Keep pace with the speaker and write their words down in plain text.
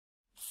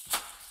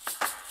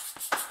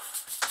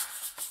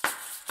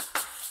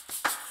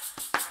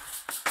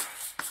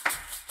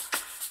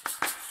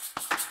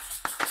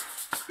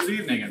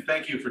evening, and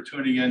thank you for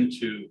tuning in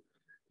to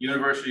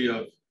University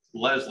of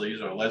Lesley's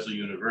or Lesley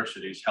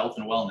University's Health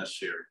and Wellness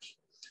series.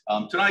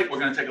 Tonight, we're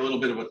going to take a little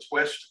bit of a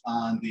twist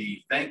on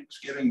the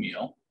Thanksgiving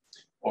meal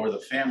or the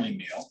family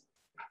meal.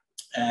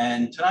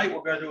 And tonight,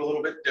 we're going to do a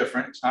little bit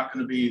different. It's not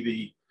going to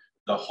be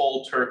the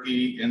whole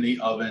turkey in the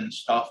oven,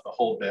 stuff, the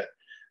whole bit.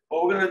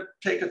 But we're going to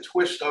take a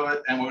twist of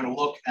it, and we're going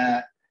to look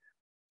at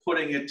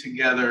putting it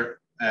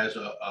together as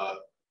a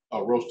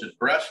roasted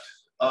breast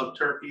of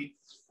turkey.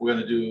 We're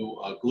going to do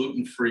a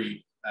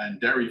gluten-free and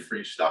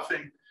dairy-free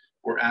stuffing.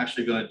 We're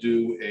actually going to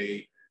do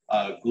a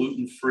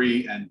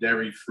gluten-free and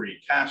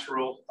dairy-free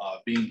casserole,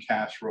 bean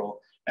casserole.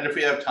 And if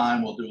we have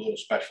time, we'll do a little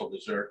special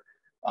dessert,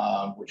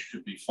 which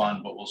should be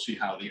fun, but we'll see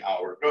how the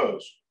hour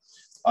goes.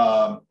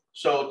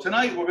 So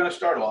tonight we're going to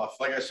start off,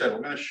 like I said,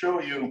 we're going to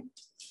show you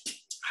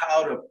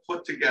how to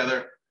put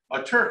together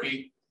a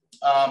turkey.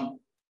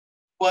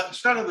 But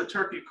instead of the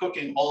turkey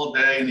cooking all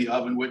day in the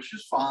oven, which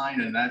is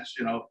fine, and that's,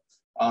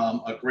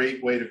 a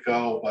great way to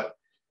go. But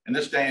in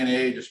this day and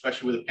age,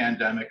 especially with the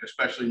pandemic,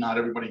 especially not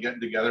everybody getting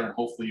together, and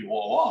hopefully you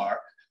all are,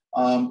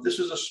 this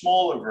is a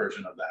smaller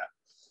version of that.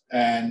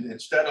 And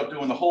instead of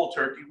doing the whole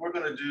turkey, we're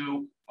going to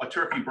do a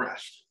turkey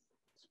breast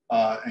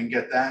and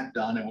get that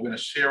done. And we're going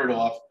to sear it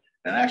off.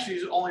 And actually,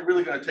 it's only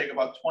really going to take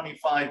about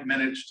 25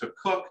 minutes to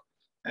cook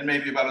and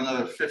maybe about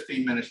another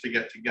 15 minutes to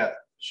get together.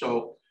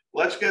 So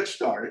let's get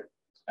started.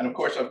 And of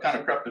course, I've kind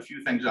of prepped a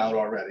few things out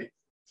already.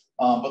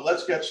 But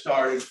let's get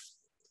started.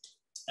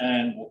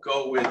 And we'll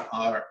go with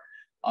our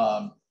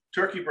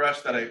turkey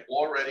breast that I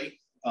already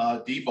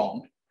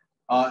deboned.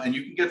 And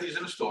you can get these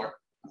in the store.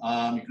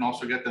 You can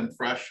also get them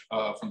fresh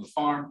from the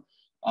farm,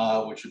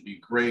 which would be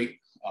great.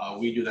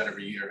 We do that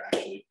every year,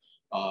 actually,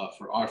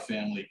 for our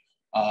family.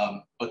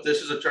 But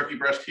this is a turkey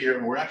breast here,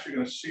 and we're actually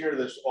going to sear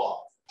this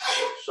off.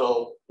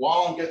 So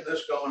while I'm getting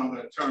this going, I'm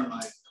going to turn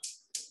my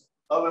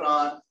oven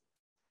on.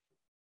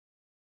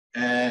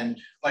 And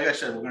like I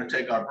said, we're going to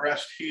take our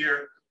breast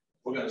here.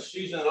 We're going to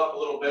season it up a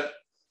little bit.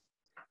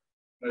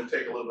 I'm going to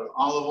take a little bit of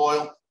olive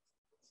oil.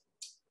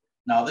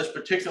 Now, this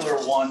particular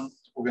one,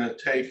 we're going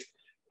to take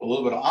a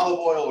little bit of olive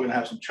oil. We're going to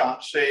have some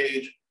chopped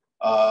sage,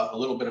 a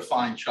little bit of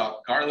fine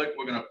chopped garlic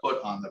we're going to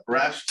put on the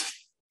breast.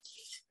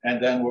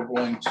 And then we're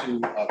going to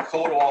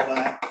coat all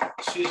that,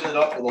 season it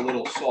up with a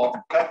little salt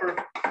and pepper.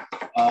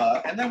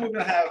 And then we're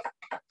going to have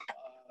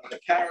the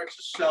carrots,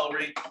 the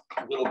celery,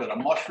 a little bit of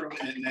mushroom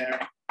in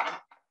there.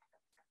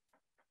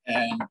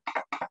 And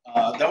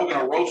then we're going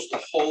to roast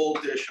the whole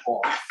dish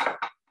off.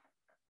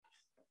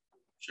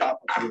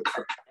 Chop a little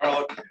fresh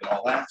garlic, get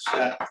all that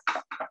set.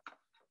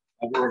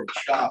 I've already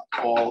chopped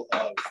all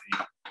of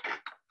the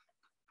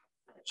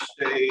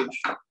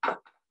sage.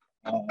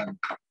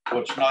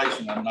 What's nice,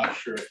 and I'm not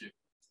sure if you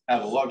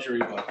have a luxury,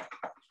 but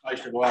it's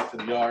nice to go out to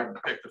the yard and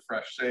pick the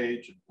fresh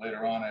sage. And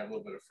later on, I have a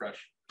little bit of fresh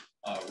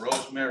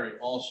rosemary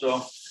also.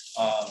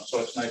 So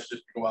it's nice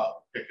just to go out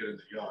and pick it in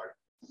the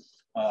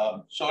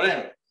yard. So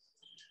anyway,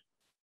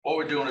 what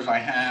we're doing is I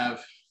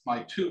have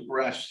my two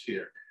breasts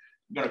here.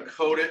 I'm going to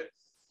coat it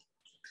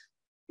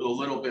with a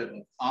little bit of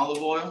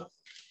olive oil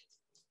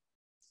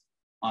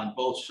on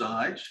both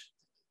sides.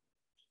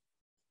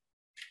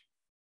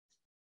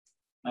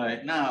 All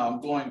right, now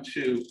I'm going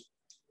to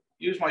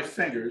use my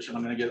fingers, and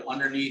I'm going to get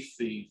underneath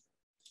the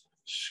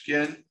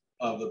skin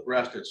of the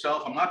breast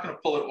itself. I'm not going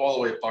to pull it all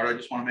the way apart. I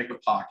just want to make a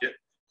pocket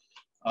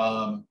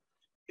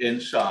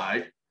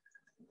inside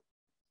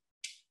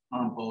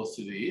on both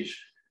of these.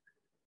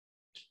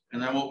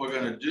 And then what we're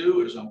going to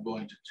do is I'm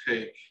going to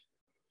take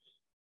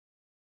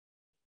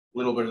a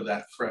little bit of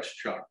that fresh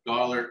chopped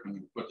garlic. I'm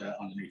going to put that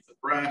underneath the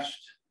breast.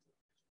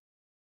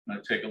 I'm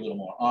going to take a little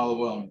more olive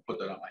oil and put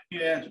that on my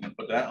hands. I'm going to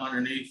put that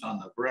underneath on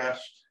the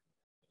breast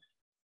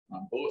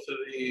on both of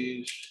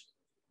these.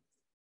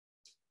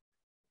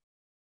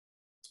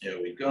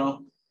 There we go.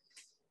 All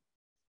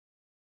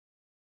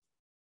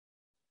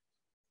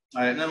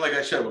right, and then like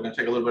I said, we're going to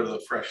take a little bit of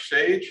the fresh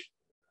sage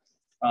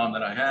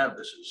that I have.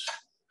 This is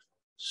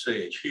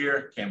sage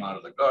here, came out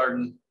of the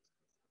garden.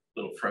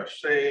 Little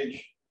fresh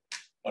sage,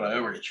 but I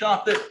already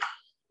chopped it.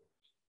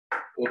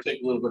 We'll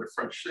take a little bit of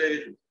fresh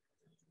sage,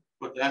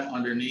 put that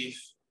underneath.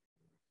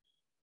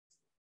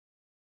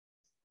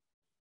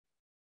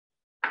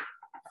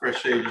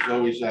 Fresh sage is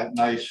always that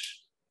nice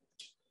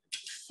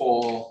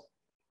fall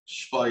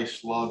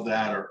spice, love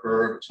that, or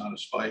herb. It's not a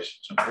spice,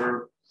 it's an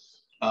herb.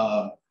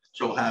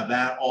 So we'll have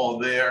that all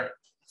there.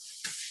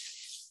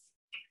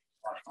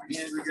 Wash my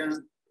hands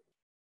again.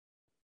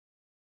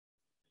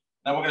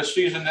 Now we're going to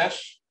season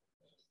this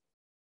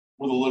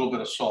with a little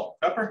bit of salt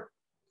and pepper.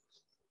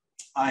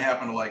 I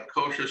happen to like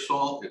kosher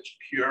salt. It's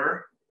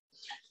pure.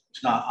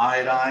 It's not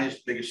iodized.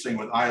 Biggest thing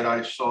with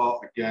iodized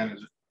salt, again,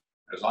 is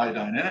there's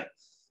iodine in it.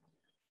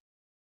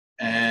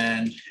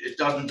 And it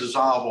doesn't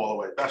dissolve all the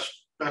way.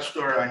 Best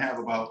story I have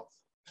about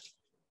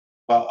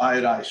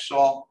iodized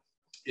salt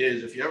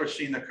is if you ever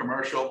seen the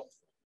commercial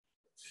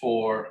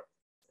for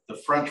the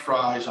French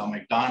fries on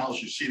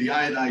McDonald's, you see the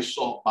iodized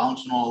salt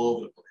bouncing all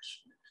over the place.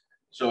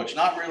 So it's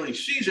not really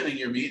seasoning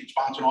your meat, it's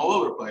bouncing all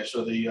over the place,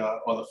 or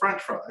the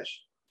French fries.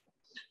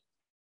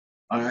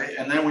 All right,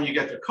 and then when you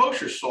get the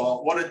kosher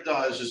salt, what it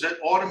does is it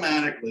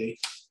automatically,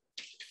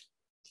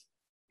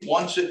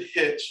 once it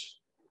hits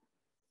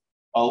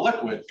a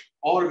liquid,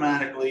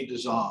 automatically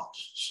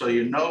dissolves. So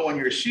you know when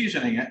you're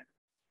seasoning it,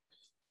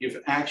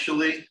 you've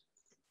actually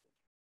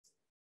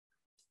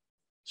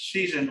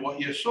seasoned what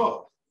you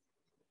saw,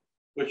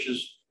 which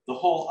is the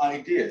whole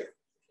idea.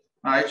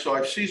 All right, so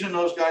I've seasoned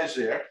those guys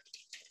there.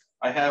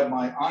 I have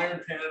my iron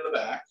pan in the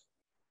back,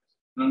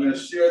 and I'm going to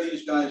sear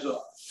these guys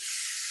off.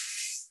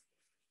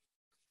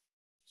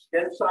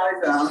 Skin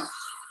side down.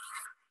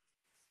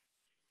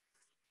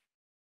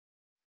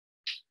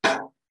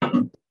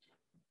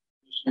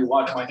 You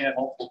watch my hand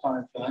multiple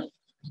times tonight.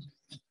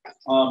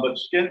 But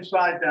skin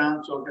side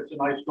down so it gets a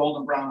nice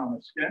golden brown on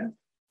the skin.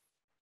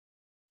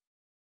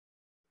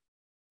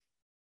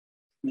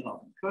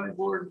 Cutting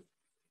board.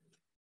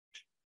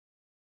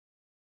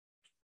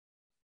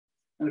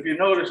 And if you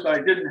noticed, I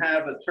didn't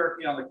have a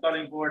turkey on the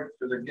cutting board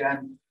because,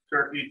 again,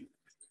 turkey,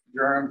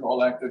 germs, all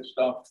that good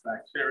stuff,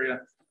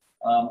 bacteria.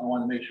 I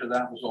wanted to make sure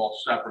that was all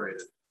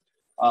separated.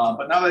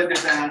 But now that I did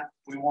that,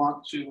 we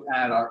want to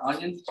add our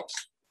onion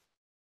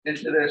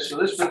into this. So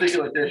this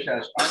particular dish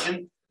has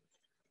onion,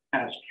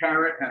 has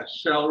carrot,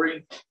 has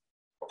celery,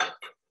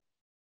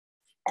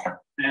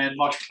 and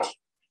mushroom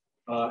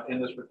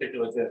in this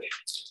particular dish.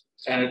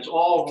 And it's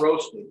all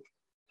roasted.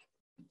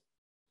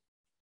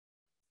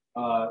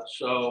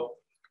 So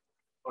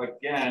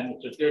again,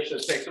 it's a dish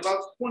that takes about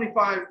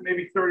 25,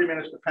 maybe 30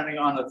 minutes, depending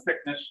on the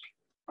thickness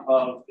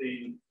of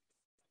the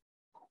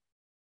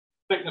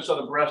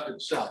breast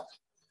itself.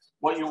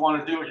 What you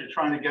want to do is you're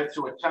trying to get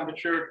to a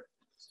temperature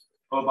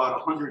of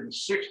about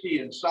 160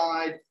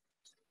 inside.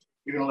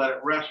 You're going to let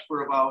it rest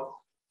for about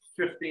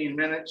 15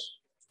 minutes.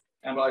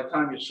 And by the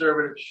time you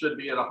serve it, it should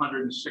be at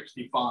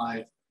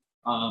 165,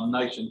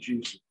 nice and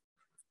juicy.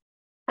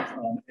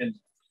 And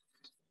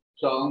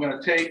so I'm going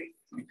to take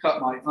and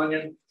cut my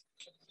onion.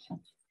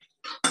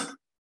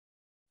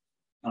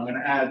 I'm going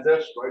to add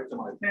this right to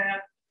my pan.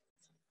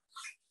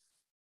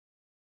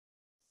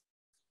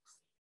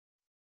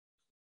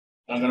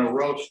 I'm going to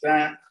roast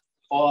that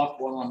off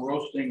while I'm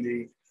roasting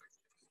the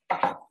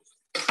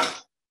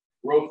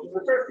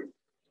turkey.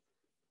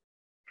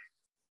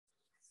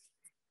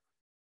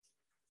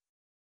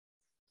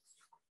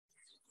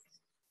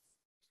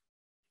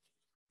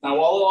 Now,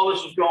 while all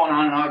this is going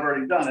on, and I've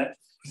already done it,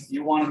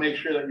 you want to make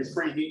sure that you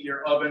preheat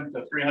your oven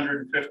to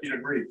 350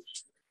 degrees.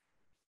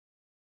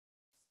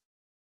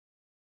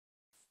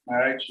 All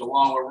right, so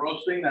while we're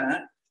roasting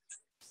that,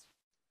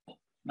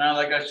 now,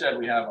 like I said,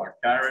 we have our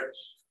carrots.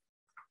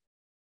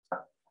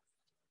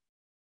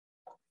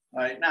 All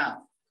right,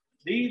 now,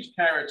 these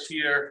carrots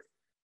here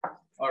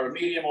are a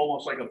medium,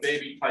 almost like a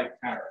baby type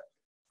carrot.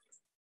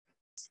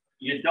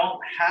 You don't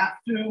have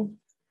to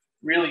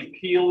really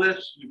peel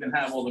this. You can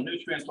have all the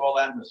nutrients, all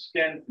that in the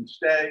skin can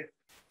stay.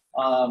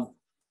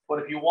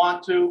 But if you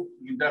want to,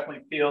 you can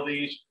definitely peel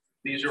these.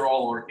 These are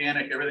all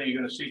organic. Everything you're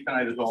going to see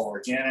tonight is all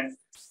organic.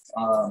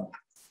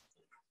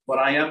 But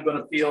I am going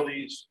to peel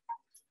these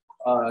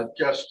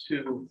just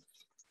to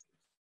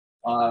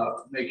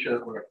make sure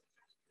that we're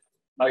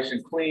nice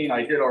and clean.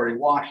 I did already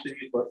wash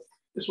these, but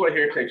this way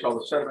here takes all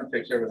the sediment,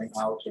 takes everything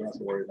out, so you don't have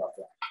to worry about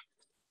that.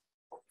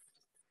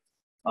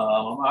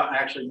 I'm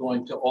actually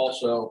going to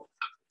also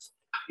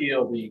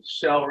peel the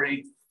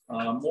celery,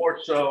 more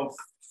so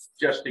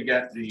just to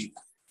get the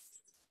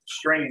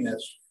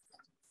stringiness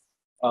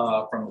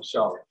from the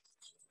celery.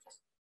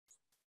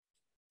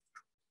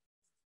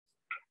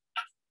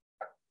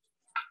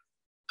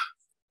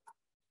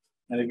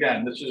 And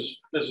again, this is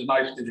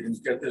nice because you can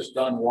get this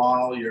done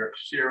while you're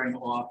searing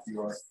off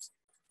your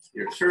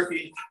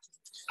turkey.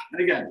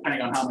 And again,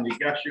 depending on how many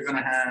guests you're going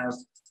to have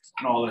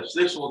and all this,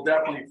 this will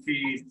definitely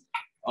feed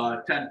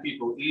 10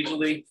 people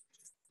easily.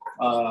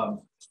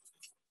 So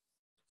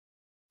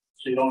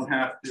you don't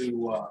have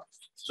to,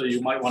 so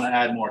you might want to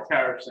add more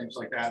carrots, things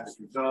like that as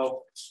you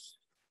go.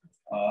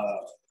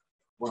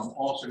 What I'm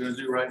also going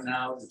to do right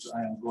now is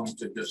I am going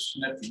to just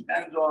snip the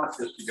ends off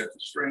just to get the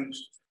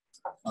strings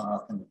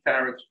from the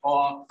carrots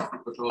off,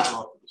 put those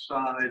off to the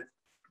side.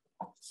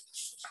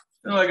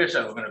 And like I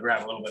said, we're going to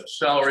grab a little bit of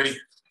celery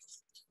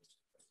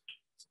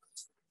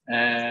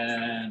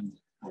and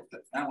we'll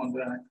put that one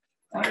back.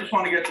 I just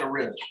want to get the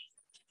ribs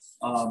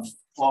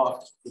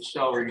off the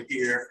celery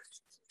here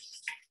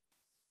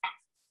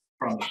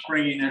from the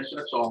stringiness.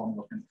 That's all I'm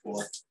looking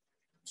for.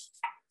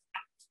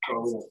 So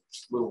a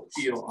little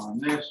peel on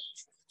this.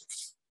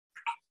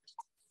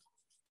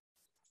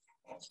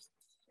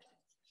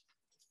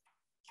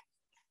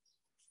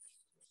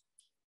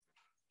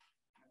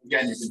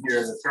 Again, you can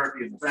hear the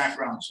turkey in the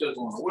background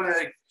sizzling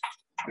away.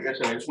 Like I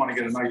said, I just want to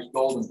get a nice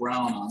golden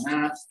brown on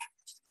that.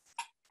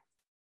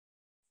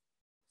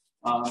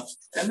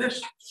 And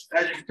this,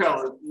 as you can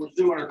tell, we're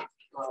doing a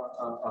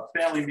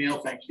family meal,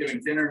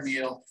 Thanksgiving dinner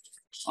meal.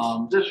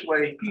 This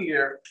way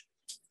here,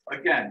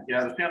 again, you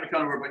have the family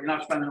coming over, but you're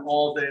not spending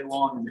all day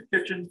long in the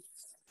kitchen.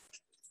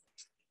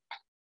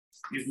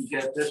 You can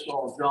get this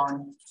all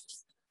done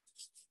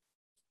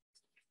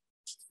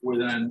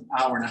within an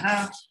hour and a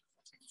half.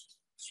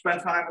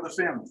 spend time with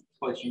the family,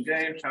 play some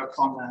games, have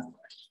fun that way.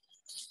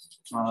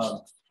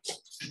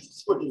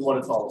 Which is what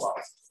it's all about.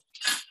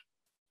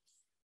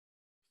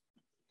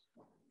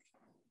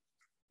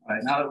 All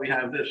right, now that we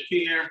have this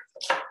here,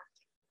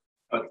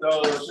 but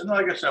those, and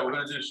like I said, we're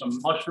going to do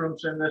some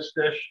mushrooms in this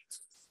dish.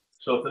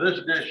 So for this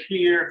dish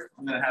here,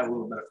 I'm going to have a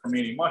little bit of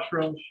cremini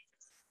mushrooms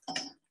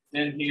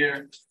in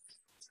here.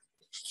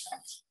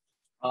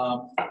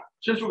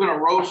 Since we're going to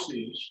roast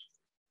these,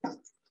 all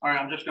right,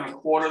 I'm just going to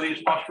quarter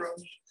these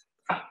mushrooms.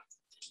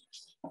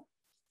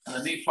 And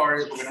the neat part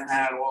is we're going to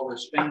add all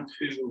this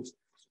into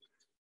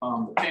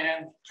the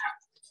pan.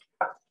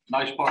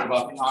 Nice part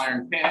about the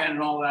iron pan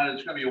and all that,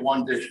 it's going to be a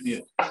one dish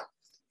meal.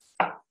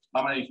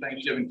 How many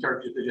Thanksgiving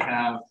turkeys did you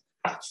have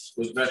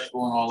with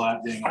vegetable and all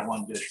that being a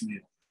one dish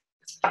meal?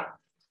 All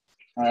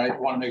right,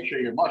 you want to make sure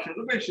your mushrooms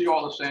are basically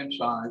all the same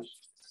size.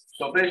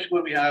 So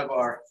basically we have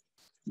our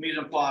mise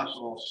en place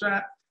all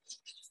set.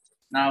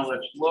 Now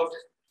let's look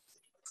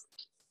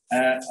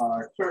at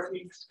our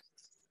turkey.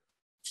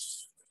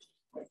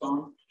 My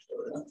phone.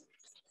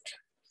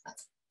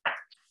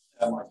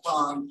 Have my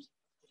tongs.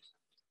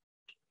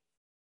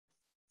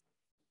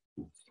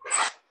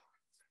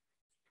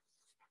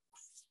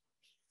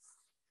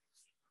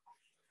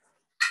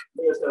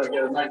 Like I said, I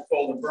get a nice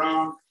golden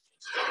brown.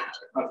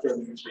 Not sure if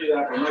you can see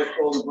that, but a nice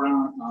golden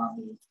brown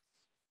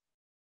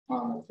on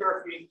the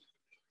turkey.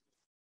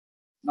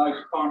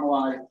 Nice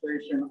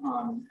caramelization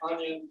on the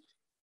onions.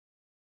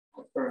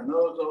 I'll turn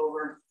those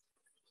over.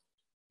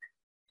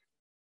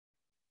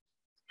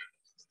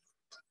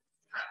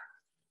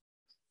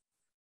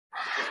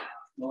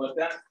 We'll let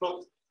that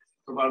cook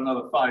for about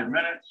another 5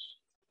 minutes.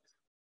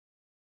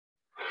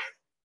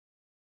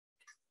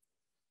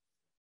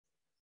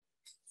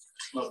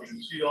 Well, you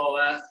can see all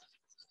that.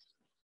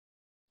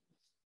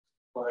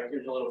 Well, that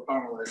gives a little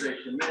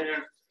caramelization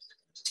there.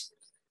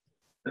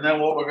 And then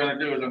what we're going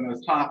to do is I'm going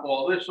to top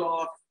all this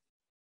off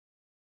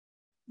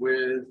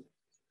with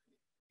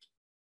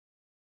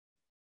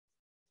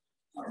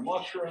our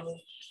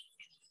mushrooms.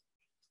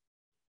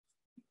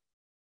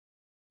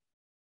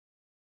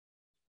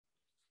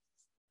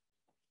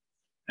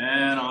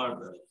 And our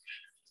veg.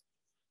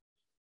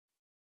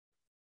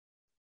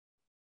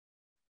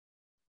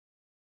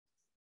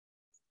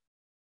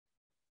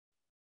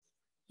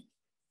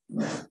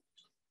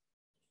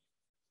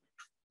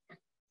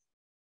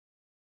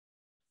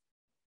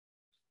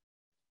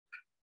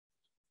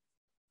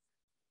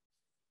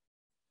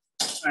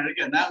 And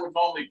again, that would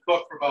normally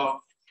cook for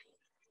about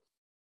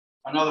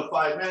another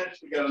 5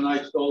 minutes. We got a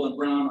nice golden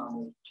brown on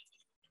the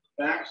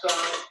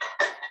backside.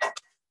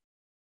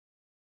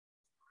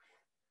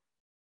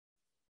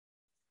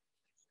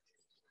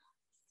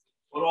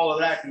 But all of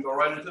that can go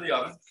right into the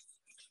oven.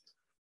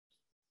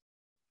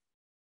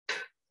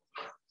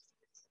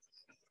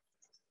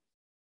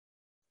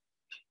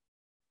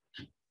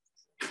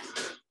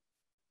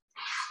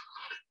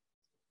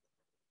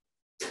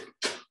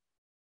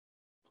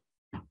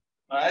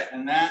 All right,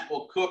 and that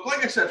will cook,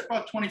 like I said, for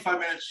about 25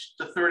 minutes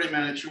to 30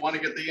 minutes. You want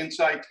to get the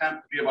inside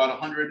temp to be about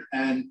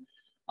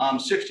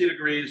 160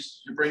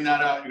 degrees. You bring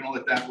that out, you're going to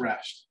let that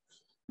rest.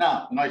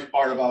 Now, the nice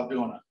part about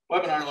doing a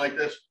webinar like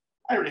this,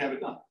 I already have it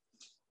done.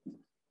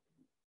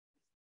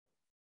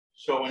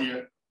 So when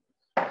you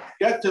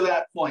get to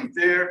that point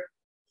there,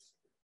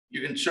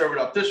 you can serve it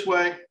up this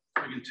way.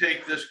 You can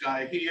take this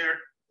guy here.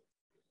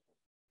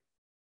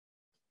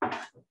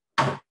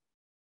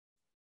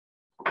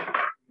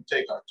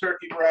 Take our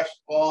turkey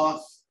breast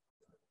off.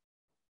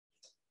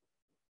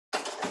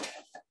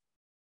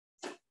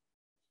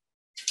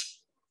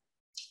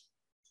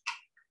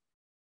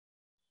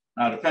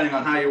 Now, depending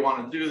on how you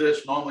want to do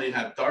this, normally you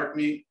have dark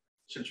meat.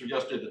 Since we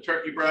just did the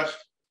turkey breast,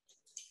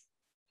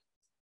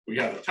 we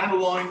have the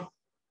tenderloin,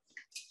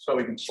 so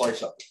we can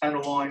slice up the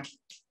tenderloin.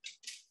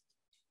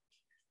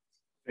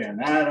 Fan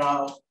that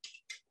out.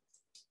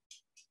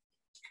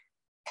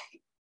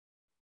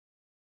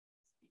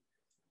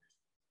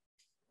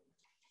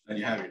 Then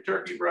you have your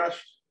turkey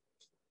breast.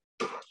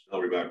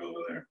 Celery back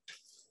over there.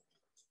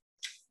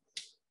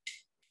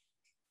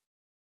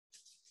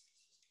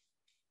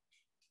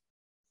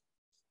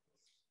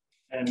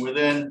 And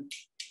within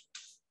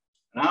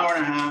an hour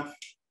and a half,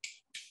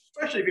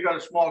 especially if you got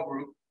a small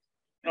group,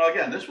 you know,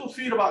 again, this will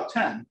feed about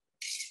 10.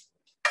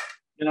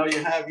 You know,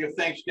 you have your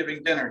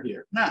Thanksgiving dinner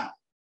here. Now,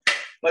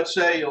 let's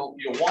say you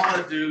want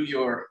to do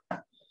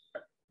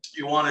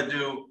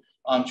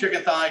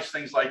chicken thighs,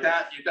 things like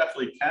that. You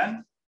definitely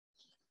can.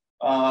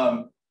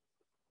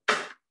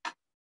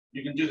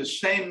 You can do the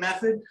same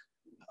method,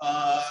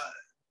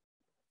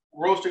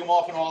 roasting them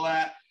off and all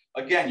that.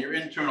 Again, your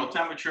internal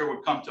temperature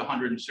would come to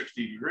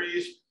 160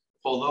 degrees.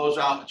 Pull those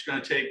out. It's going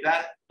to take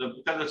that,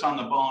 because it's on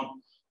the bone,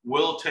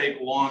 will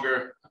take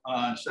longer.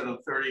 Instead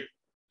of 30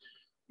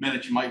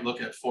 minutes, you might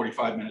look at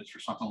 45 minutes or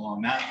something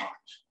along that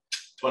lines.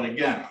 But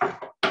again,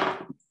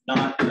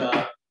 not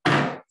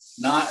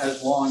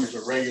as long as a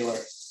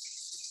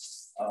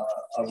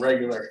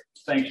regular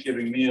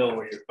Thanksgiving meal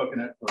where you're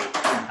cooking it for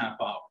 2.5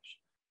 hours.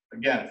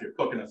 Again, if you're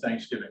cooking a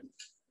Thanksgiving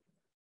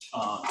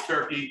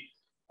turkey,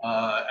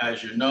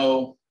 as you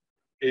know,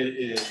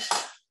 it's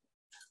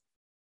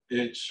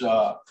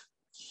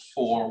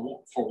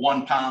for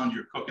 1 pound,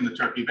 you're cooking the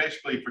turkey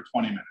basically for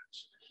 20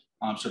 minutes.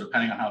 So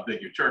depending on how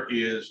big your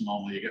turkey is,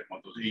 normally you get one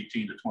of those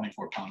 18 to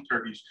 24 pound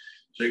turkeys.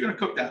 So you're going to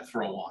cook that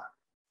for a while.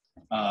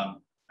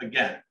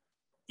 Again,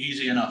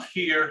 easy enough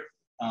here.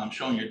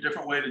 Showing you a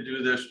different way to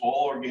do this,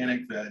 all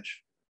organic veg.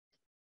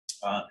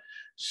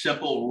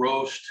 Simple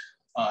roast,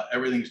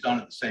 everything's done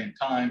at the same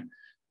time.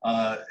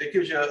 It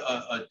gives you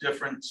a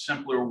different,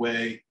 simpler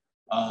way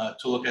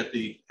to look at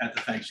the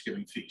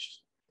Thanksgiving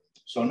feast.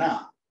 So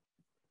now,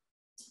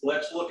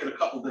 let's look at a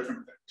couple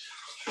different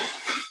things.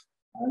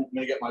 I'm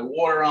going to get my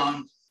water on,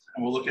 and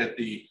we'll look at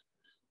the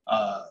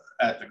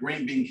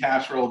green bean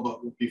casserole.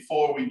 But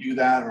before we do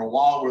that, or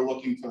while we're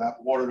looking for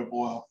that water to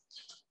boil,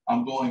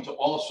 I'm going to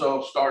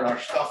also start our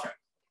stuffing.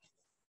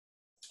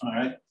 All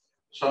right.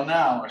 So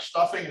now our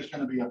stuffing is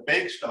going to be a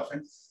baked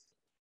stuffing.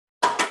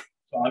 So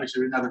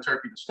obviously we didn't have the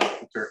turkey to stuff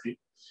the turkey.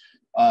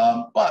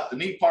 But the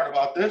neat part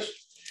about this,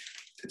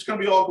 it's going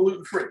to be all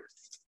gluten-free.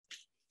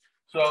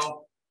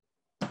 So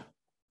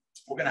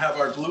we're going to have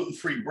our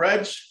gluten-free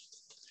breads.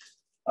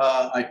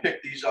 I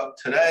picked these up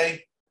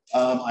today.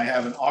 I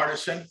have an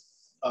artisan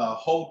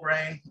whole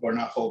grain, or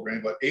not whole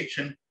grain, but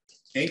ancient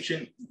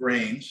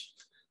grains.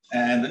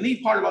 And the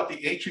neat part about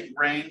the ancient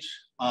grains,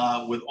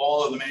 with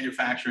all of the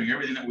manufacturing,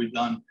 everything that we've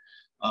done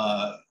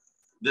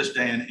this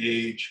day and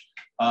age,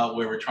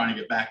 where we're trying to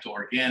get back to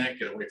organic,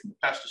 get away from the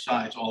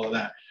pesticides, all of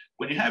that.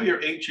 When you have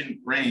your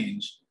ancient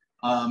grains,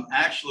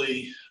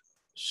 actually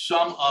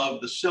some of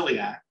the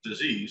celiac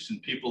disease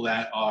and people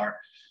that are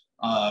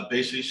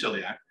basically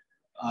celiac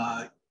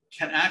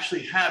can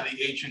actually have the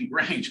ancient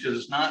grains because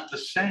it's not the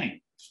same.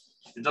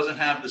 It doesn't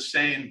have the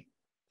same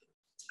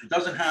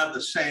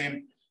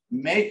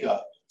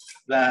makeup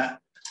that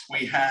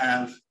we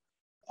have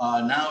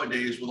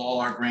nowadays with all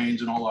our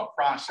grains and all our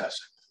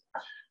processing.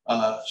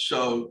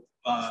 So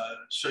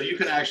you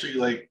can actually,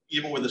 like,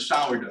 even with the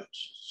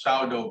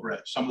sourdough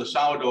bread, some of the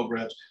sourdough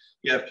breads,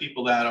 you have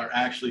people that are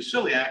actually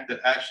celiac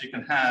that actually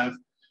can have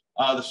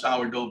the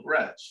sourdough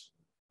breads.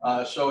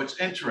 So it's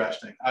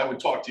interesting. I would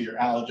talk to your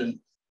allergist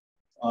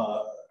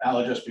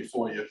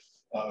before you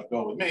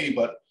go with me,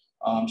 but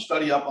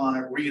study up on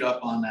it, read up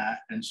on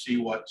that, and see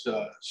what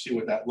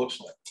that looks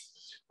like.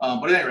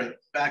 But at any rate,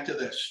 back to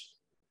this.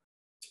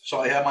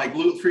 So I have my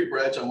gluten-free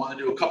breads. I want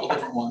to do a couple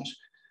different ones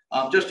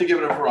just to give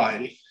it a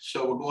variety.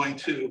 So we're going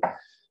to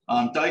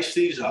dice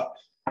these up.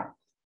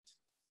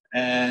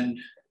 And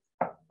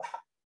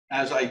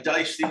as I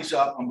dice these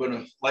up, I'm going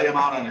to lay them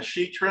out on a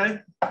sheet tray.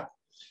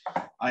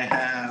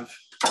 And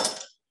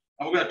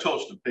we're going to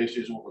toast them.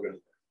 Basically is what we're going to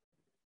do.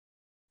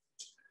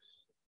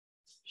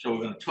 So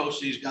we're going to toast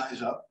these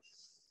guys up.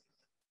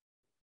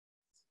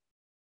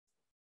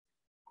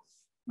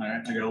 All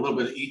right, I got a little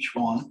bit of each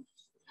one.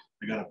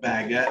 I got a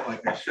baguette,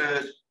 like I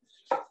said,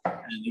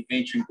 and the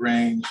ancient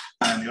grains.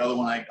 And the other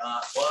one I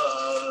got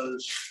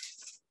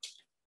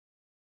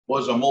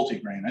was a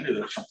multi-grain. I knew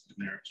there was something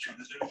in there I was trying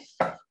to do.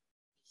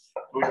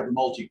 We have the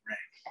multi-grain.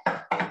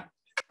 All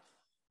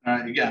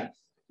right, again,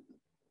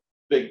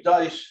 big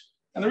dice.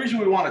 And the reason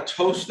we want to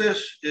toast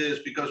this is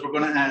because we're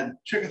going to add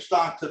chicken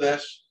stock to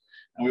this,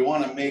 and we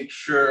want to make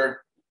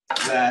sure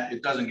that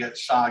it doesn't get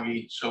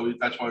soggy. So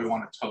that's why we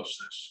want to toast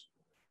this.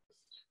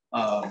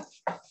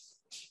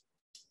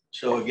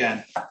 So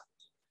again,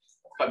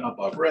 cutting up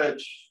our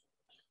breads,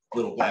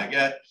 little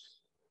baguette.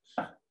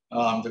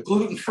 The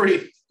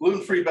gluten-free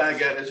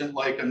baguette isn't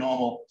like a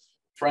normal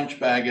French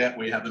baguette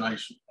where you have a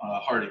nice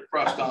hearty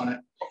crust on it.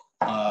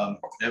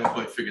 They haven't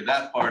quite figured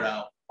that part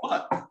out,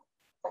 but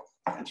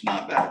it's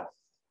not bad.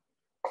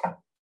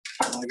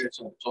 Like I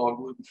said, it's all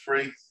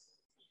gluten-free.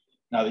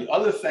 Now, the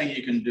other thing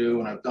you can do,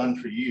 and I've done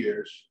for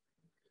years,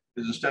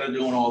 is instead of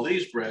doing all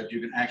these breads, you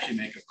can actually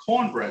make a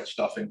cornbread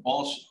stuffing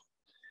also,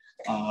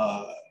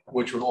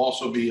 which would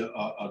also be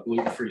a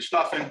gluten-free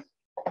stuffing.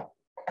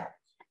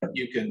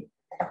 You can,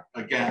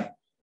 again,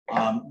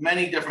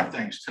 many different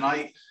things.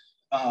 Tonight,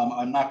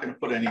 I'm not going to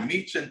put any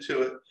meats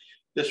into it.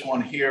 This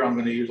one here, I'm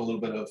going to use a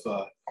little bit of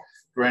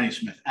Granny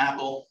Smith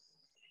apple.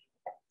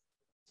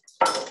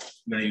 I'm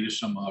going to use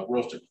some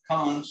roasted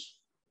pecans,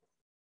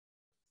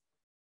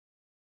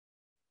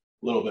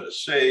 a little bit of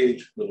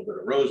sage, a little bit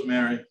of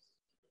rosemary,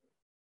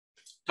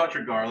 touch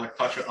of garlic,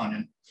 touch of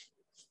onion.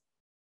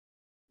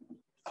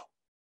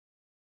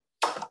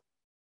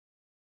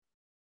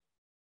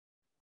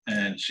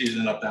 And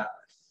season it up that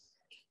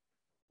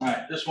way. All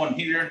right, this one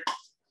here.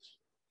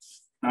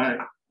 All right.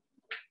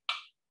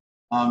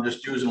 I'm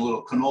just using a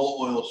little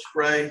canola oil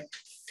spray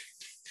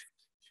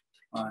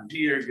on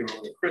here, give a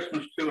little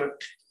crispness to it.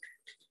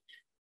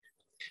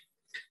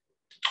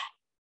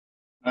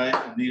 All right,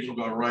 and these will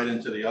go right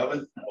into the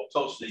oven, and we'll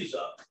toast these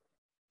up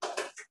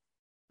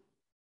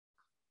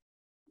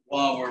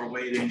while we're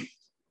waiting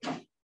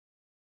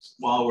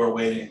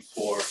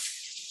for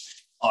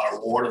our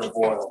water to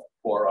boil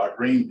for our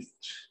green beans.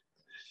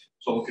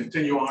 So we'll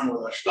continue on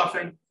with our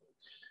stuffing.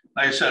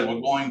 Like I said, we're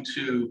going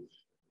to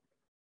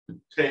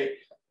take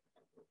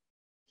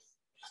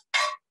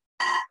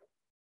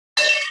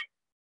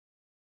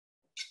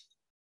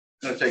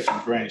I'm going to take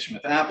some Granny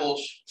Smith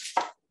apples.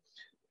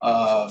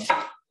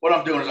 What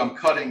I'm doing is I'm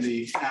cutting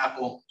the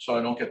apple so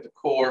I don't get the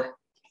core.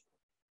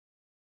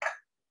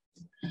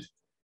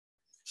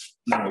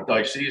 I'm going to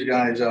dice these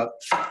guys up.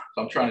 So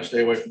I'm trying to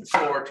stay away from the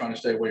core, trying to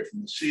stay away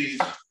from the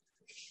seeds.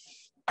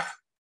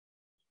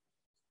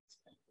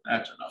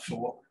 That's enough for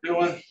what we're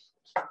doing.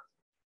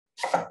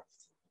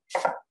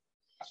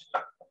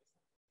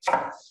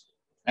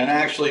 And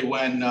actually,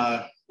 when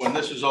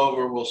this is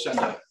over, we'll send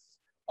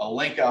a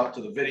link out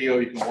to the video.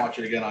 You can watch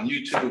it again on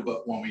YouTube.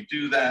 But when we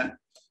do that,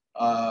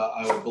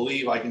 I would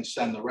believe I can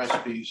send the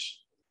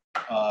recipes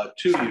to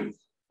you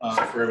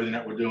for everything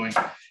that we're doing.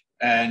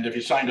 And if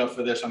you signed up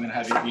for this, I'm going to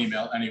have your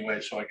email anyway,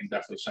 so I can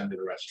definitely send you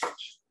the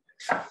recipes.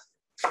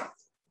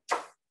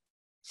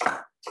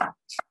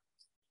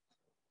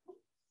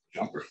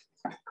 Jumper.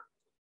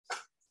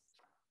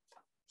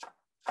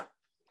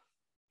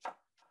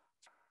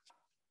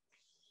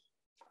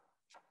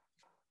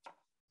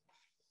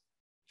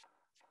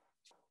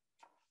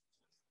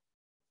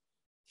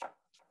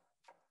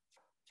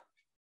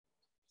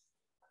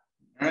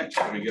 All right,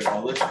 so we get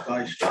all this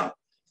diced up.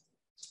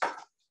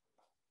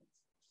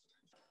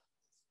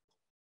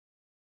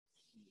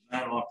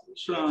 That off to the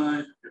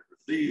side, get rid of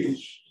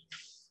these.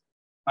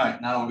 All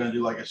right, now we're going to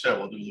do, like I said,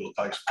 we'll do a little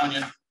diced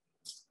onion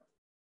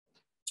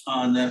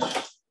on this.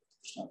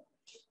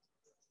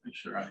 Make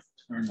sure I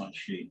turn my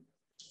sheet.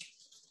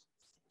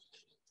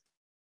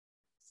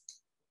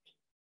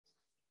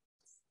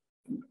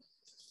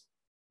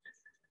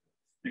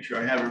 Make sure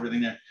I have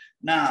everything there.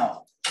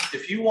 Now,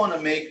 if you want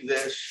to make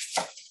this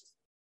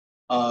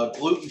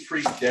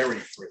gluten-free,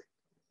 dairy-free,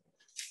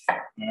 all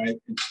right,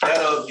 instead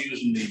of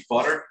using the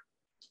butter,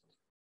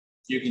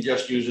 you can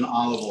just use an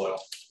olive oil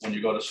when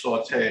you go to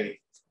saute.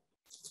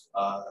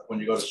 When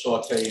you go to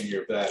saute in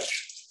your veg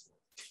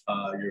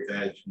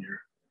and your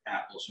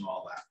apples and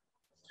all that.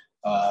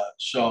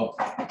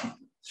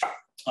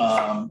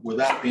 With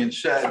that being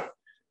said,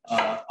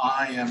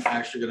 I am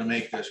actually going to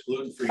make this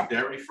gluten-free,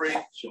 dairy-free.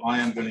 So I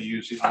am going to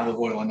use the olive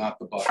oil and not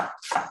the butter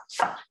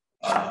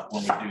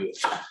when we do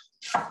this.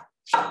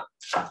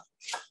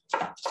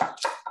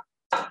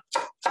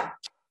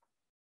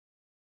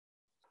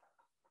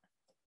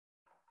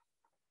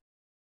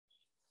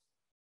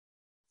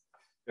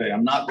 Okay,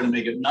 I'm not going to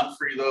make it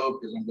nut-free though,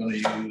 because I'm going to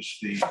use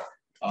the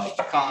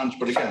pecans.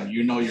 But again,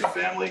 you know your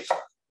family,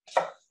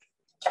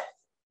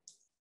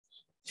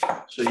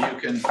 so you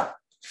can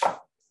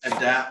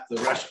adapt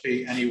the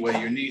recipe any way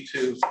you need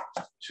to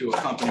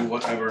accompany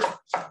whatever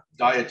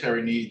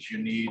dietary needs you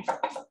need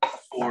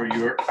for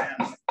your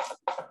family.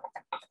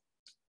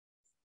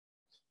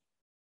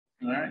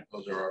 All right,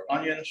 those are our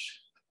onions.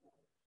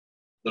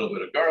 A little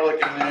bit of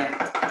garlic in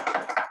there.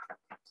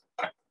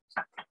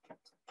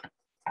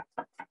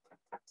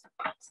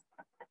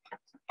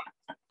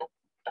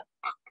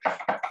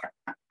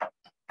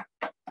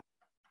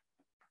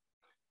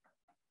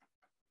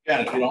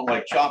 Again, if you don't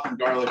like chopping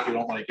garlic, you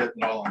don't like getting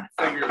it all on your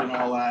fingers and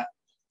all that,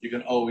 you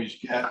can always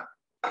get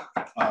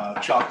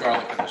chopped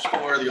garlic at the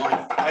store.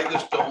 I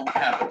just don't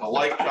happen to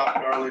like chopped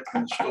garlic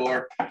in the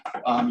store.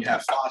 You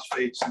have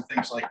phosphates and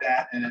things like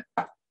that in it,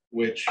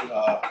 which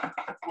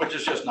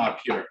is just not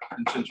pure.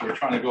 And since we're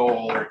trying to go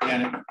all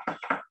organic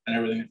and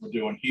everything that we're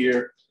doing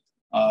here,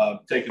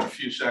 taking a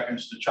few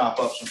seconds to chop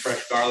up some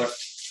fresh garlic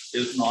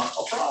is not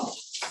a problem.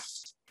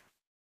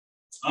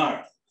 All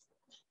right,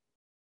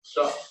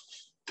 so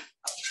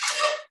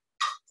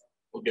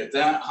we'll get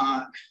that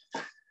hot.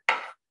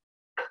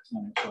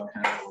 So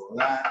I have all of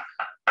that.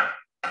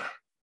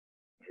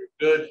 Very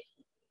good.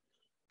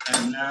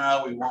 And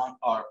now we want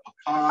our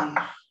pecan.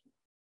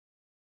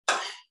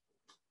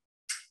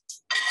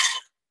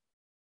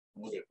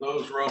 We'll get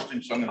those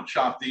roasting. So I'm going to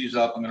chop these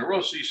up. I'm going to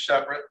roast these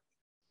separate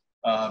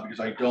because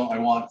I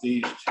want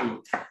these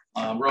to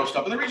roast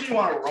up. And the reason you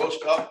want to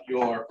roast up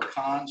your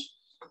pecans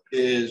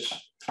is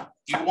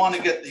you want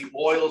to get the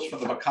oils from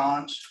the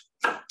pecans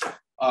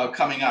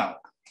coming out.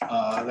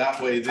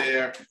 That way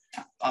there,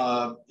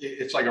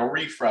 it's like a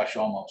refresh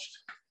almost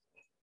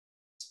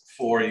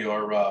for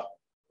your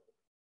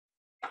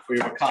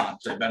pecans.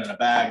 They've been in a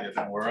bag, they've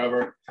been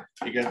wherever.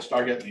 You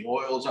start getting the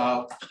oils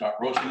out, start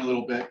roasting a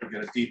little bit, you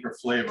get a deeper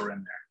flavor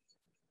in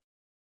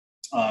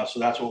there. So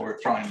that's what we're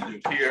trying to do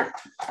here.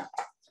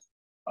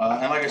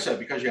 And like I said,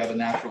 because you have the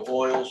natural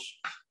oils,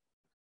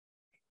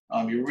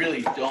 you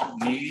really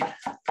don't need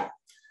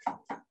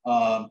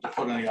to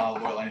put any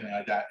olive oil or anything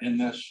like that in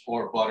this,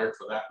 or butter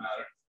for that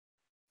matter.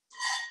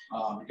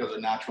 Because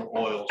the natural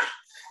oils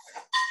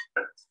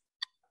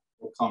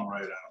will come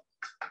right out.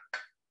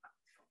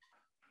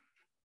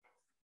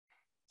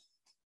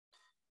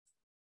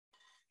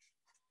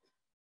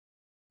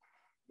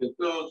 Get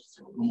those,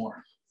 a little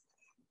more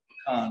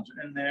pecans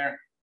in there.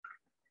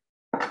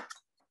 But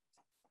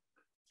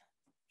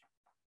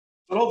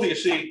hopefully you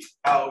see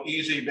how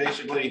easy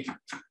basically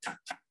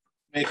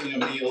making a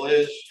meal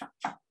is.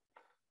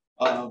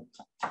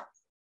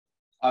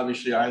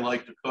 Obviously I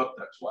like to cook,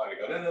 that's why I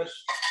got in this.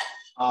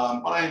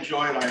 But I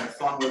enjoy it, I have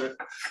fun with it.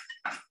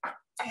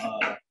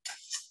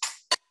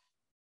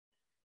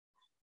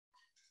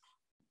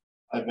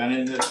 I've been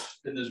in this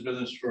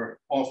business for an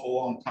awful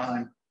long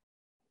time.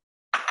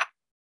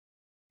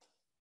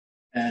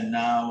 And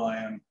now I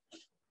am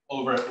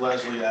over at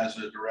Lesley as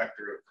the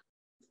director of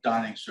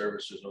dining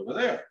services over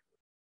there.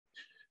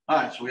 All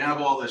right, so we have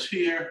all this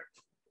here.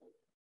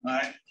 All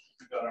right,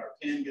 we got our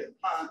pan getting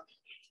hot.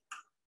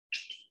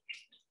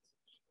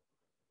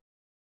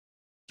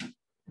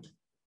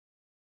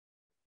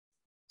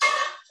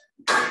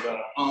 We got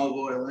our olive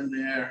oil in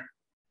there.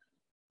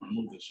 I'll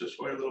move this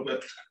way a little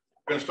bit.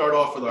 We're gonna start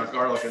off with our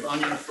garlic and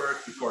onion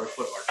first before I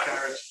put our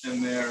carrots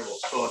in there. We'll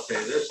saute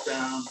this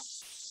down.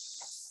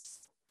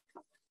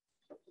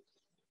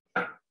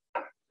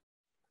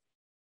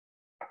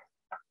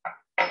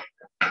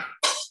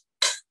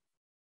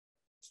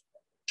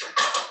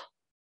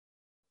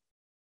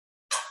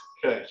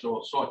 Okay, so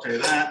we'll saute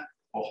that.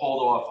 We'll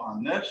hold off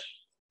on this.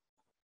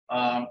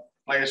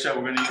 Like I said,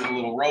 we're going to use a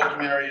little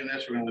rosemary in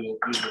this. We're going to use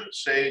a little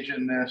sage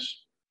in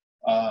this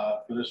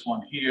for this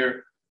one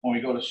here. When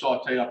we go to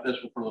saute up this,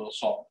 we'll put a little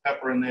salt and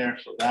pepper in there,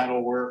 so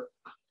that'll work.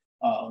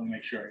 Let me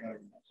make sure I got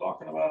everything I'm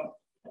talking about.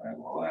 I have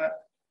all that.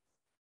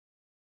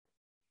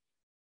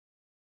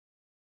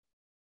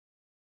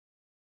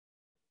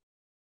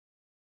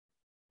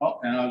 Oh,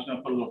 and I was going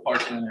to put a little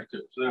parsley in there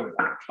too. So there we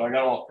go. So I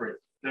got all three.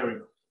 There we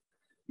go.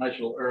 Nice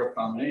little herb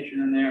combination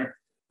in there.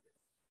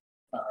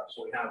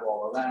 So we have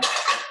all of that.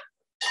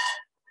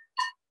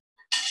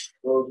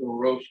 Those are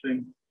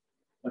roasting.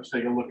 Let's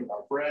take a look at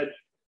our bread.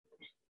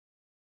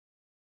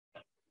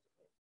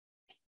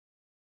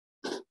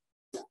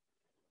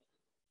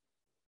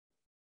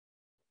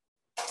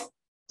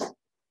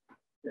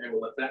 Okay,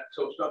 we'll let that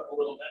toast up a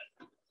little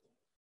bit.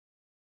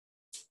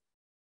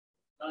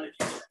 Nice.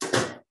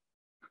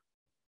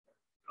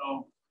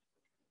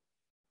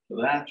 So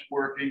that's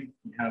working.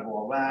 We have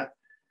all that.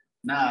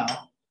 Now,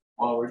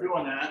 while we're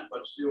doing that,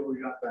 let's see what we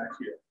got back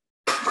here.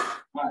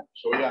 All right,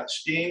 so we got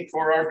steam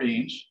for our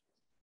beans.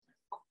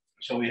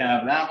 So we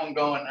have that one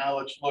going. Now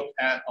let's look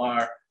at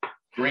our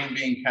green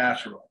bean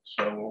casserole.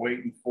 So we're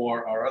waiting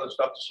for our other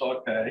stuff to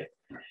saute.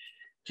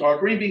 So our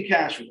green bean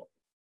casserole,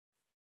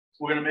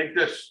 we're gonna make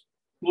this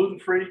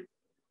gluten-free,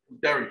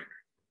 dairy-free.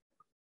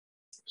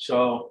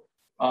 So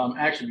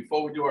actually,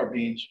 before we do our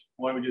beans,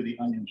 why don't we do the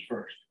onions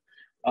first?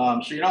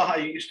 So you know how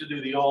you used to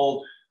do the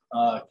old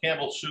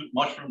Campbell soup,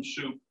 mushroom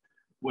soup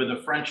with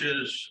the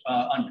French's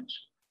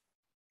onions.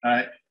 All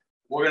right,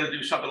 we're going to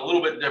do something a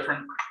little bit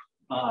different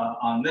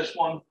on this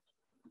one,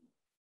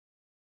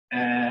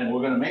 and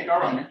we're going to make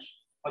our onions,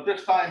 but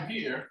this time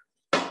here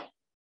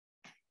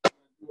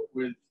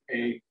with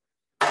a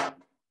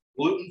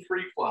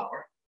gluten-free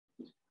flour.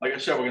 Like I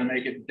said, we're going to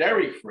make it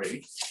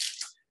dairy-free,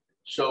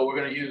 so we're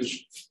going to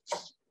use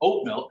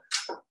oat milk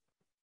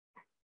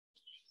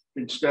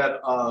instead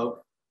of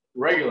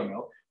regular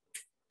milk.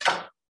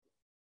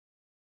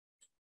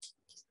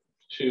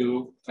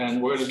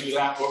 And we're going to do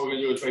that. What we're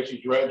going to do is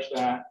basically dredge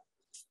that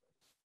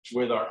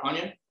with our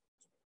onion.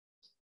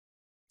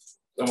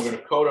 Then we're going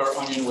to coat our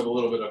onion with a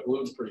little bit of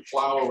gluten-free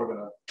flour. We're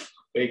going to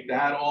bake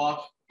that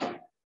off. So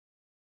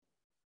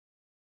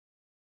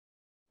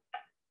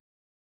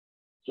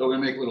we're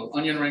going to make little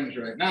onion rings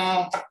right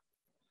now.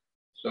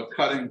 So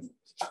cutting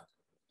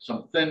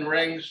some thin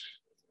rings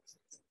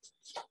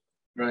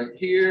right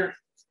here,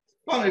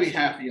 well, maybe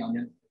half the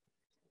onion.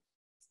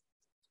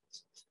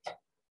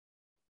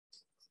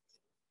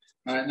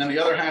 All right, and then the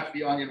other half of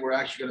the onion, we're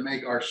actually going to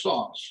make our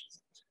sauce.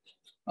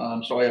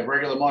 So I have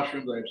regular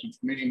mushrooms. I have some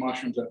mini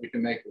mushrooms that we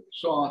can make with the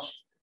sauce.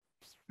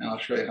 And I'll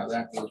show you how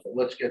that goes. But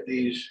let's get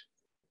these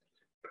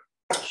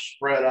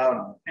spread out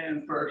on the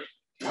pan first.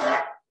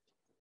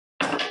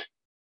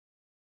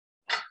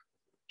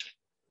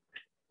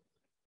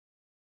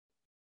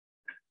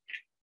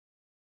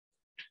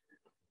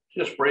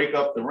 Just break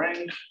up the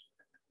rings.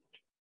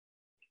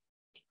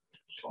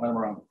 Slide them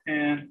around the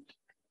pan.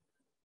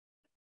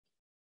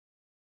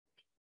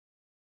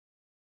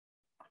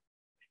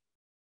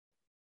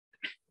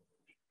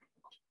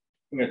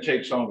 I'm going to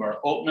take some of our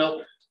oat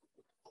milk.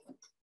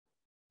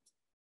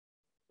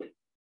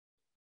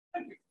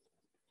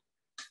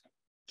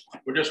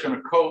 We're just going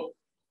to coat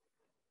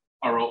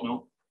our oat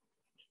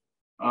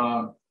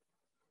milk.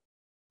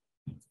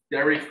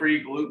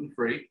 Dairy-free,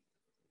 gluten-free.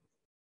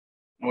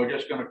 And we're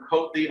just going to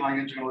coat the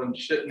onions. We're going to let them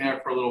sit in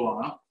there for a little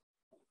while.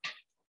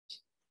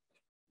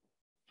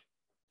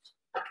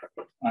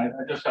 I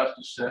just have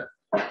to sit.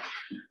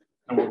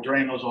 And we'll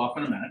drain those off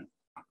in a minute.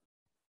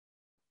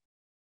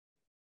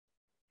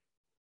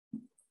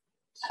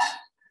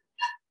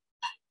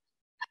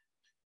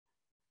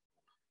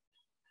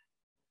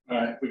 All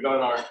right, we got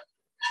our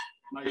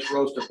nice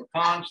roasted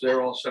pecans.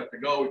 They're all set to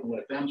go. We can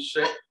let them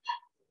sit.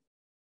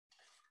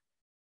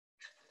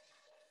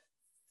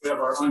 We have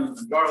our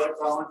onions and garlic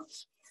going.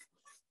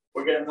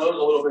 We're getting those a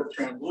little bit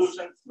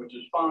translucent, which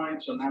is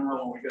fine. So now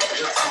when we get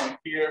to this point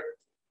here,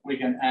 we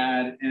can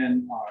add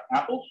in our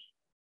apples.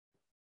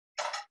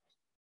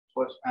 So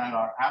let's add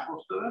our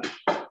apples to this.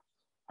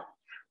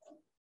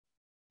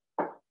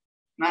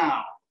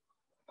 Now,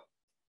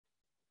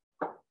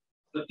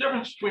 the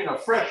difference between a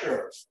fresh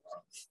herb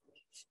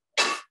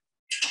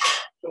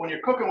So when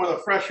you're cooking with a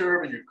fresh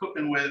herb and you're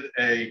cooking with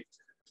a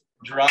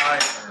dry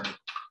herb,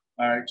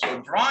 all right, so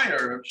dry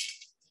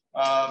herbs,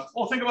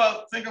 well, think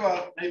about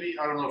maybe,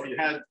 I don't know if you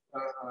had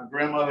a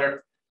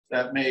grandmother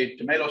that made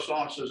tomato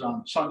sauces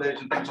on Sundays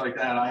and things like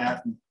that. I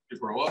happened to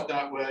grow up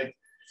that way.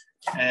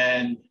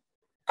 And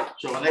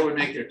so when they would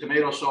make their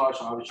tomato sauce,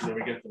 obviously they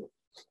would get the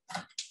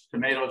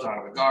tomatoes out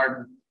of the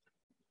garden.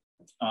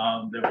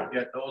 They would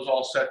get those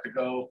all set to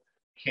go,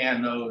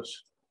 can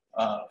those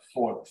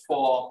for the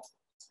fall.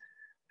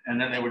 And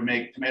then they would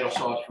make tomato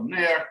sauce from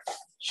there.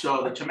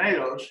 So the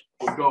tomatoes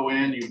would go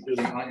in, you do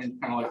the onion,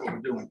 kind of like what we're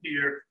doing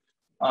here.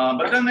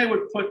 But then they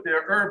would put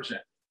their herbs in.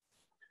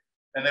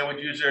 And they would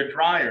use their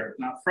dry herbs,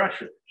 not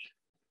fresh herbs.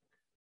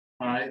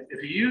 All right,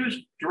 if you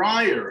use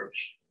dry herbs,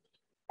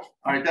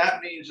 all right,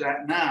 that means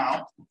that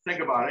now, think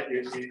about it,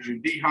 you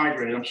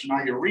dehydrate them, so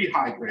now you're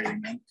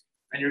rehydrating them,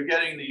 and you're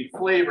getting the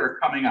flavor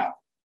coming out.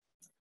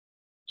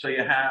 So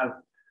you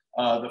have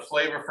the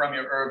flavor from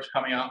your herbs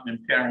coming out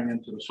and pairing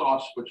into the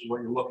sauce, which is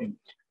what you're looking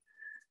for.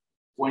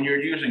 When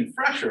you're using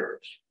fresh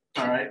herbs,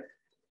 all right,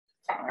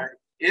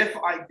 if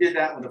I did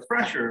that with a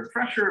fresh herbs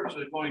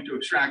are going to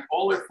extract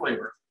all their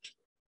flavor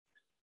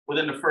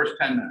within the first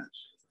 10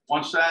 minutes.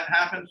 Once that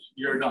happens,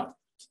 you're done.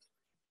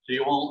 So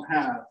you won't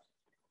have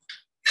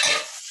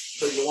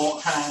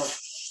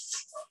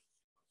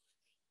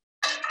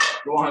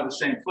the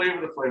same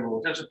flavor. The flavor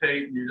will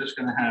dissipate, and you're just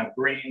going to have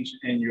greens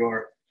in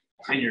your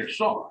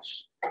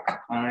sauce.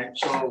 All right.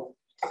 So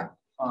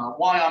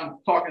why I'm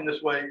talking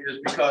this way is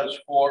because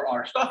for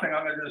our stuffing,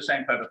 I'm going to do the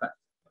same type of thing.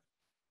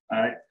 All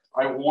right.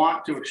 I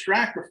want to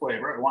extract the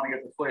flavor. I want to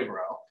get the flavor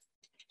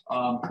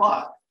out.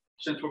 But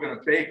since we're going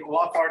to bake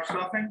off our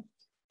stuffing,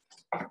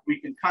 we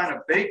can kind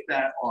of bake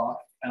that off,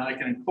 and I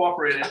can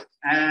incorporate it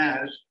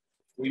as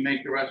we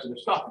make the rest of the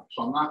stuffing.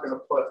 So I'm not going to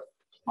put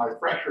my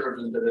fresh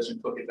herbs into this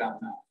and cook it down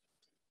now.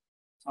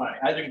 All right,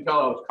 as you can tell,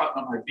 I was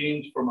cutting up my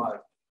beans for my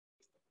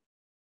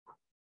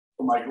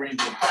green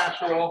bean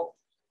casserole.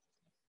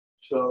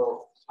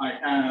 So I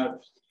have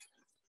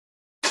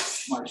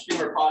my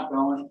steamer pot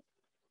going.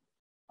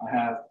 I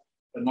have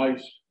a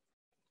nice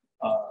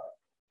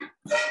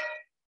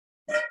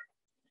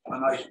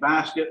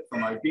basket for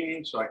my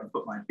beans, so I can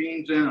put my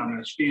beans in. I'm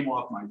going to steam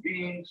off my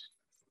beans.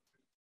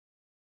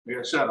 Like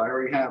I said, I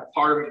already have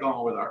part of it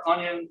going with our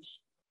onions.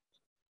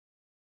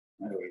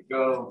 There we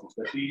go.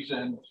 Put these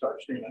in.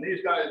 Start steaming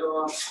these guys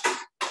off.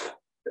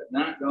 Getting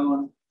that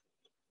going.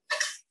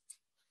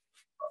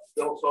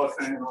 Still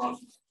sauteing on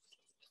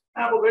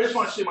apples. I just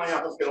want to see my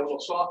apples get a little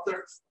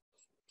softer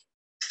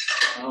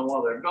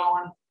while they're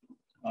going,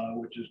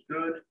 which is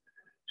good.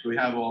 So we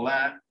have all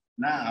that.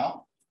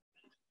 Now,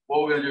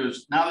 what we're going to do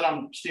is, now that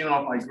I'm steaming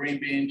off my green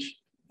beans,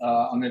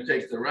 I'm going to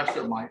take the rest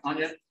of my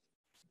onion.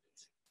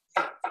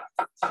 I'm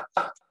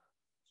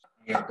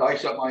going to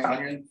dice up my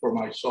onion for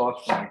my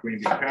sauce for my green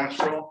bean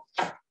casserole.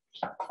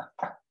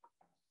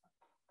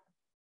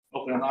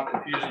 Hopefully I'm not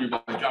confusing you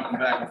by jumping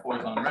back and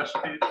forth on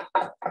recipes.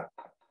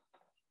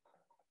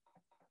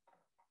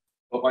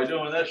 But by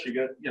doing this, you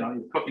get,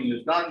 your cooking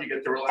is done, you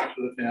get to relax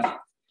with the family.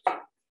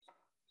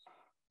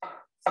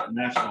 And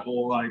that's the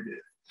whole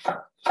idea.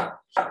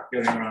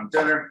 Getting around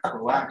dinner,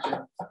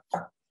 relaxing.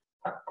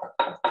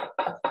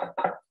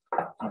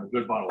 On a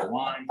good bottle of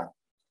wine.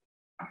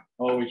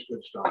 Always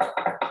good stuff.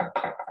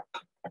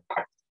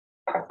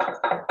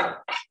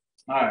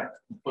 All right,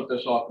 put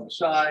this off to the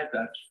side.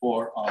 That's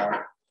for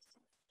our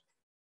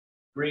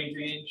green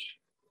beans.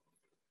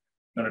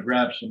 I'm going to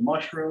grab some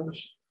mushrooms.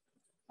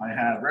 I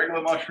have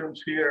regular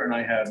mushrooms here, and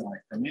I have my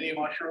cremini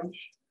mushrooms.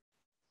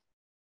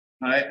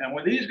 All right, and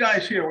with these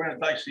guys here, we're going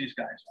to dice these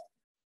guys up.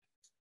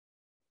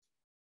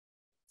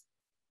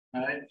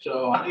 All right,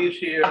 so on these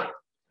here,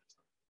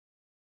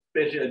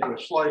 basically I do a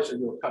slice, I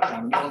do a cut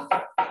down the middle.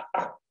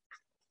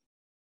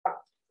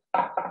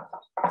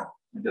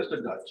 And just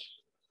a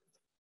dice.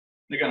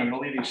 Again, I'm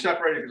going to leave these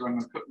separated because I'm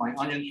going to cook my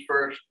onions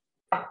first.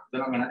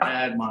 Then I'm going to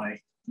add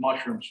my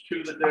mushrooms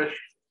to the dish.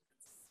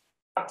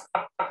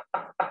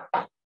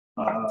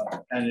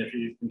 And if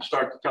you can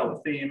start to tell the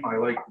theme, I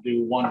like to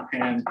do one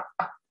pan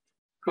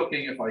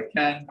cooking if I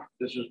can.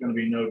 This is going to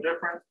be no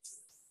different.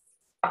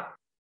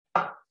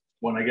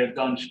 When I get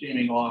done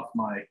steaming off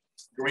my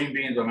green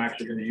beans, I'm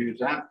actually going to use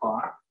that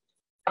pot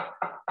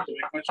to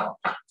make my sauce.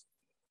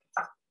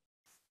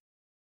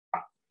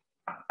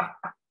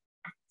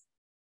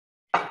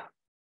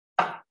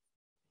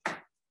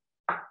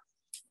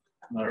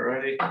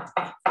 Alrighty,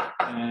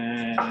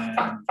 and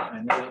I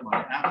know that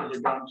my apples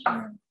are done, so I'm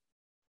going to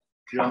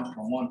jump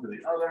from one to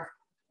the other.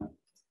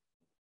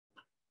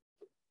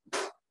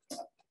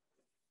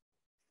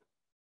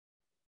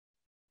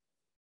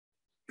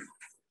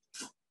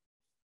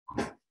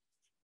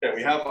 Okay,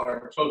 we have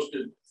our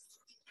toasted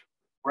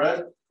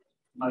bread.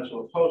 Nice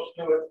little toast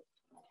to it.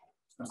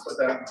 And put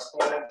that in our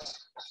plate.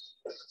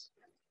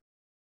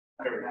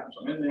 I already have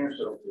some in there,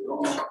 so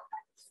we'll do it all.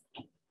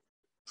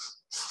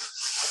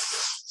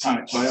 All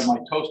right, so I have my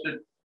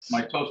toasted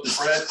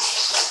bread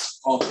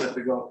all set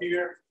to go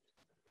here.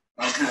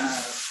 I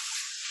have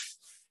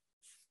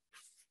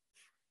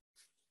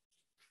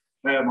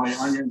I have my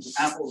onions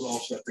and apples all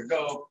set to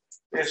go.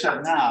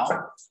 Except now,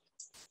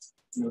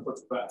 I'm gonna put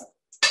the back.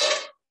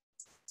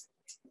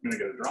 I'm gonna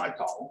get a dry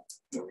towel.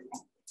 There we go.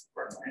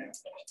 Burn my hand.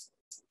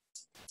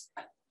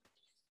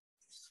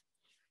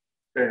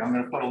 Okay, I'm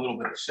gonna put a little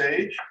bit of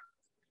sage.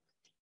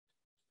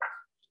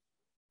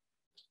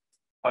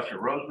 Touch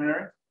of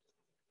rosemary.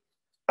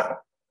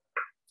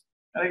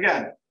 And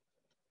again,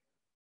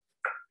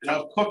 you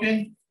know,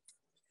 cooking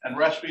and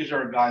recipes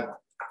are a guideline.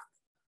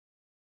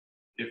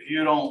 If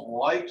you don't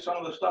like some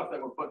of the stuff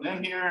that we're putting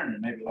in here and you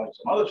maybe like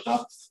some other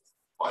stuff,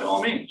 by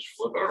all means,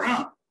 flip it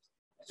around.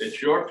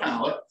 It's your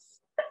palate,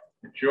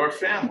 it's your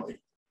family.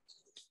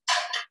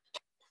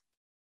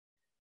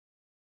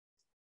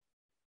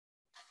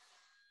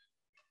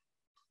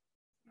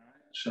 All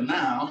right, so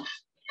now,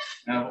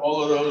 I have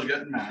all of those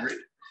getting married.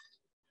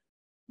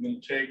 I'm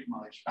going to take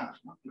my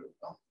spatula.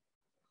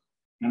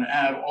 I'm going to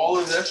add all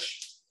of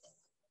this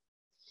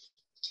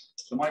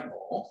to my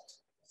bowl.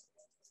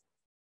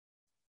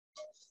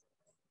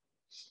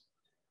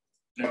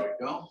 There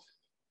we go.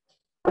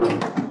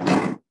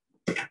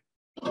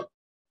 All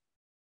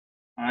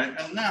right,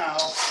 and now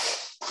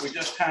we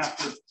just have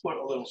to put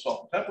a little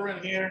salt and pepper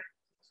in here.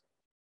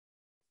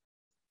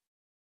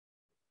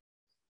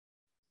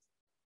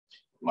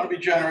 You want to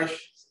be generous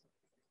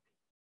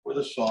with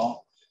the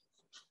salt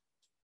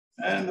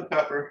and the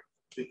pepper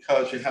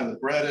because you have the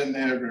bread in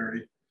there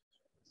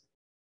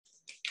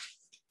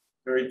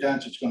very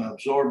dense. It's going to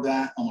absorb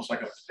that almost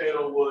like a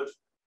potato would.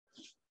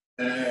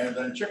 And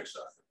then chicken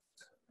stock.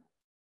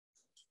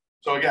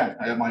 So again,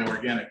 I have my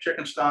organic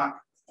chicken stock.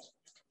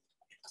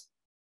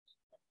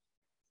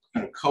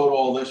 I'm going to coat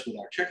all this with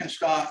our chicken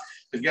stock.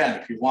 Again,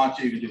 if you want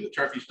to, you can do the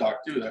turkey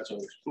stock too. That's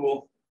always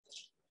cool.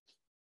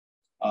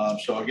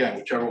 So again,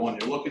 whichever one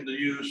you're looking to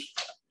use.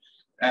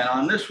 And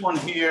on this one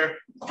here,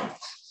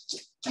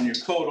 and you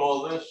coat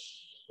all this,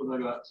 what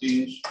I got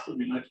these, would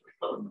be nice to be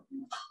covered.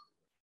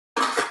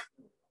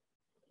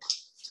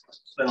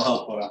 That'll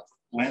help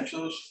blanch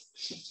those,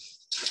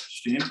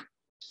 steam.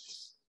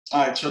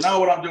 All right, so now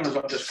what I'm doing is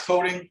I'm just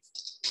coating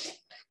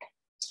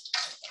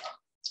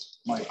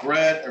my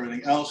bread,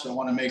 everything else. I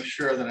want to make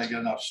sure that I get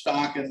enough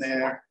stock in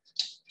there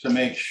to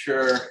make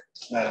sure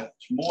that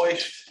it's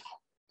moist.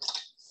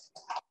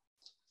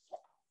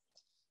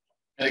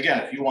 And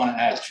again, if you want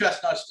to add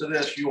chestnuts to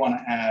this, you want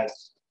to add,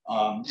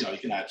 you know, you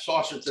can add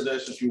sausage to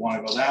this if you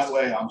want to go that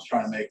way. I'm just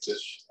trying to make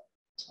this,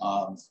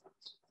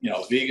 you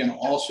know, vegan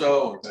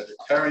also or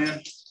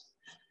vegetarian.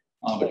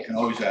 But you can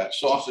always add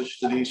sausage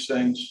to these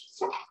things.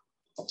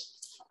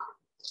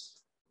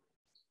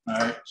 All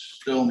right,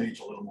 still needs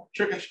a little more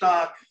chicken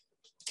stock.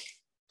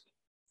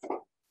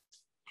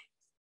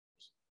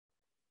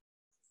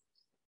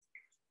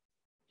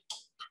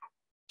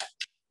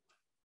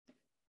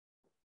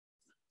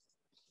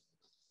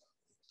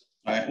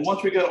 All right, and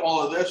once we get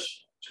all of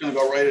this, it's going to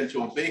go right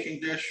into a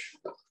baking dish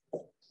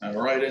and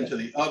right into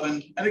the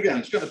oven. And again,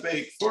 it's going to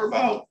bake for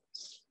about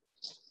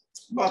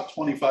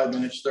 25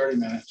 minutes, 30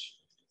 minutes,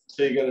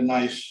 so you get a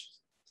nice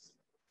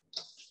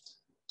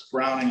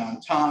browning on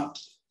top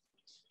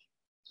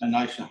and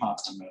nice and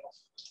hot in the middle.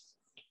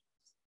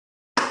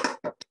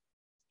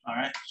 All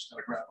right, just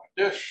gotta grab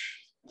my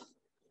dish.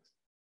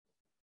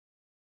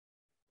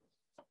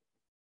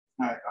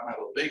 All right, got my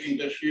little baking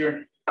dish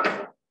here.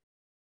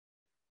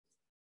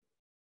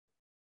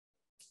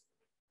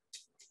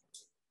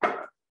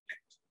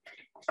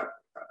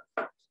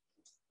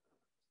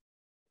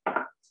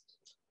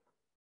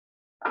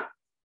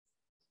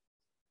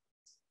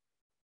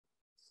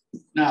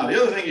 Now,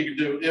 the other thing you can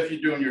do, if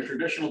you're doing your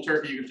traditional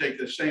turkey, you can take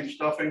this same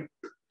stuffing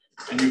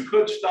and you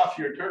could stuff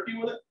your turkey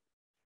with it.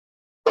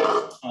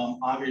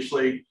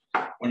 Obviously,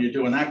 when you're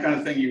doing that kind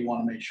of thing, you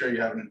want to make sure you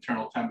have an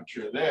internal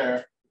temperature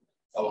there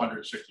of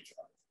 165.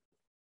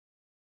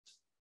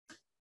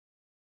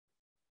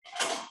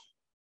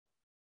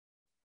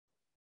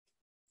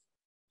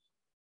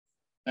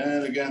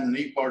 And again, the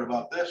neat part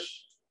about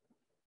this,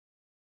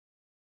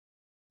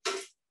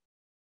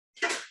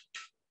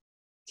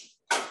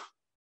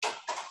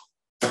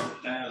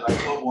 as I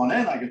put one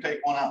in, I can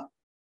take one out.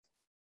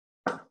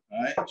 All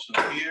right,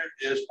 so here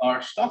is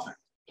our stuffing.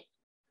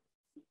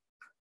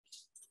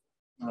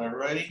 All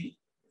righty.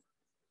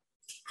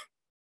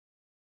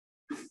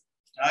 All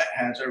right,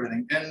 has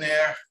everything in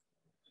there.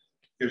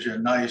 Gives you a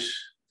nice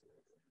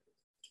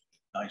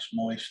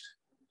moist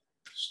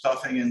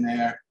stuffing in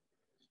there.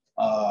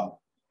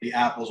 The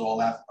apples, all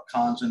that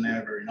pecans in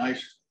there, very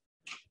nice.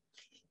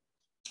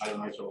 Has a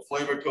nice little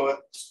flavor to it.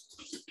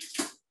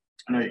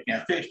 I know you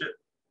can't taste it,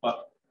 but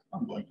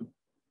I'm going to.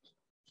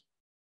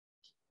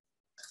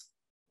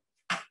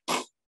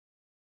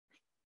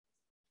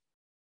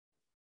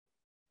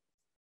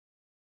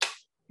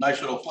 Nice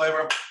little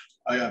flavor.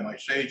 I got my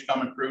sage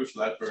coming through,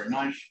 so that's very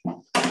nice.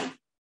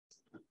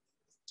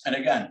 And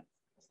again,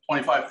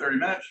 25, 30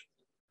 minutes,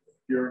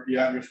 you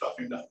have your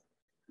stuffing done.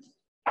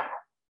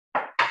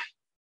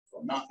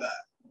 So not bad.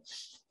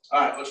 All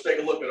right, let's take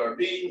a look at our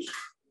beans.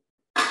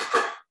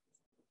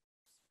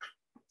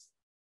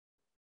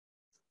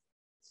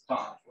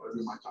 Tongs, what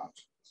do my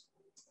tongs?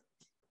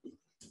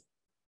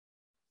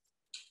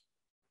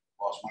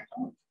 lost my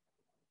tongue.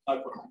 I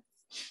put them.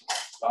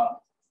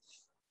 Stop.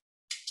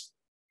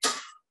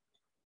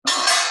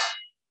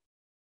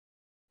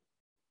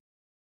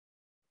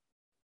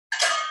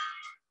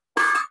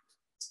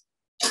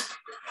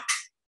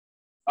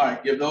 All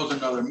right, give those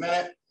another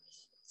minute.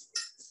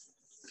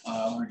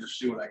 Let me just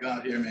see what I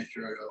got here, make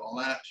sure I got all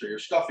that. So your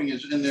stuffing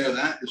is in there,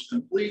 that is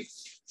complete.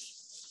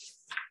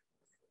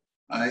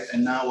 All right,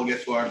 and now we'll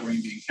get to our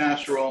green bean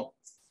casserole.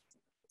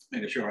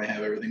 Making sure I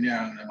have everything there.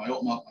 I'm gonna have my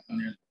oat milk, my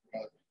onion,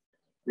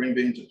 green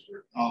beans,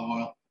 olive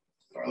oil,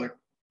 garlic,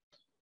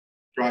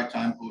 dry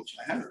thyme. Oops,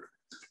 I have it.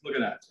 Look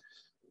at that.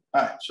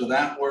 All right, so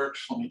that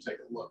works. Let me take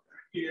a look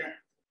right here.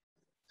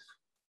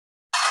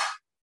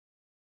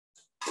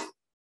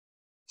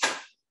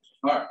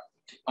 All right,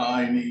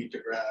 I need to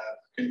grab,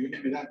 can you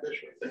give me that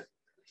dish right there?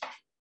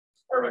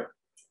 Perfect.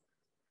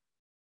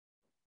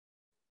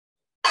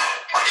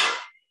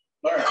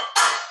 All right,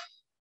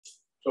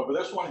 so for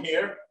this one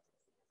here,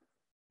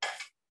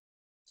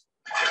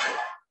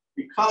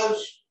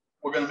 because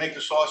we're gonna make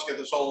the sauce, get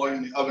this all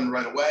in the oven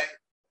right away,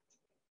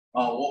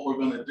 what we're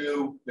gonna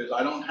do is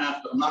I'm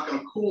not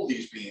gonna cool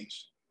these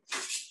beans.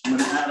 I'm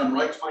gonna add them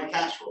right to my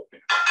casserole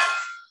pan.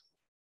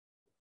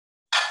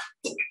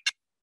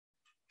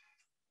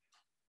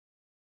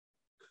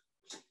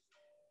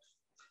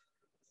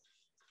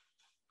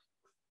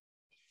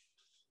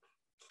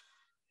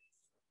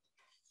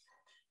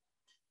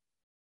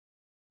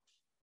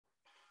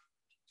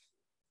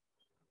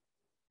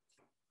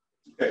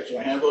 Okay, so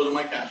I have those in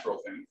my casserole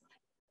pan.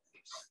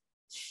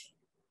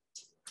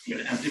 I'm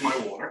gonna empty my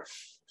water.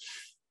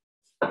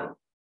 All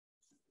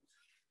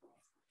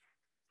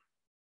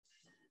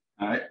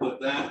right,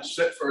 let that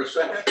sit for a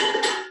second.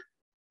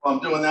 While I'm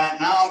doing that,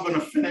 now I'm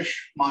gonna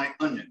finish my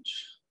onions.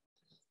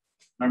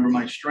 Remember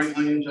my string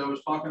onions I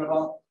was talking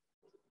about?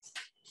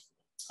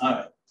 All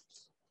right.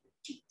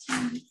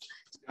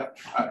 Yep.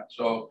 All right,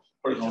 so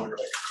put it over right.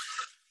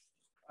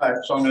 All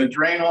right, so I'm gonna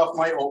drain off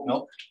my oat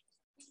milk.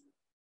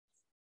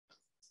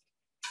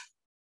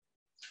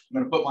 I'm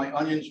going to put my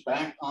onions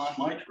back on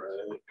my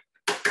tray.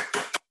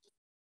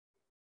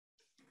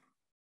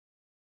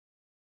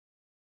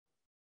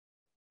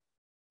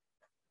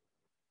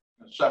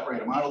 Separate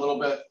them out a little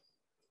bit.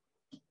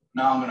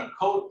 Now I'm going to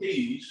coat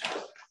these.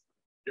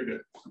 You're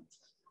good.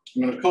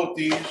 I'm going to coat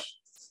these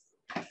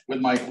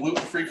with my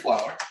gluten-free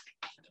flour.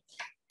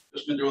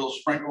 Just going to do a little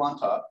sprinkle on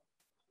top.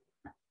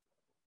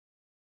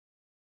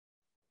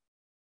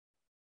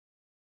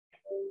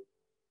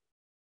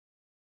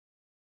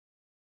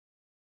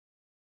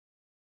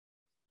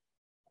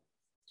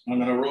 I'm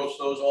going to roast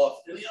those off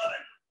in the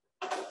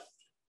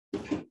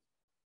oven.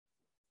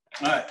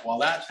 All right, while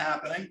that's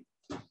happening,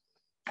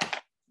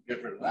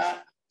 get rid of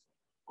that.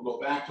 We'll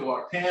go back to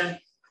our pan.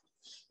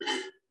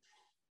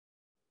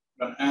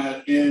 I'm going to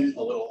add in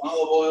a little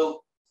olive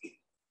oil.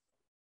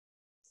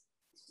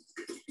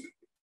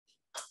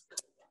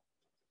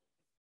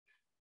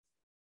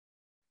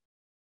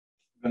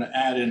 I'm going to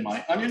add in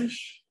my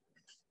onions.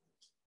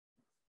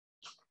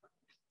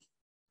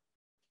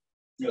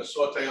 I'm going to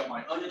saute up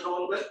my onions a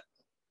little bit.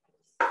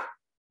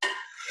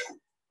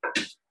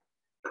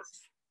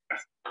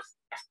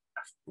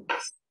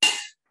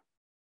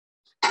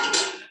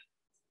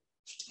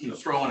 I'm going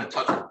to throw in a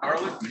touch of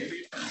garlic, maybe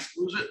if I don't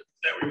lose it.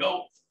 There we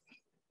go.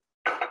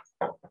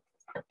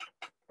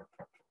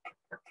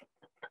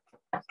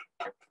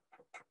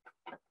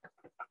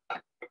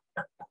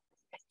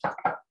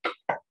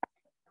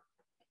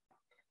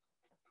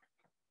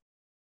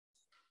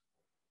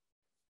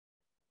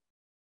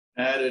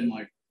 Add in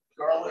my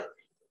garlic.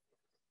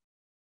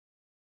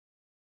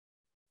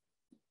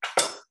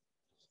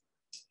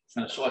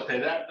 I'm going to saute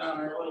that down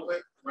there a little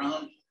bit,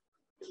 around.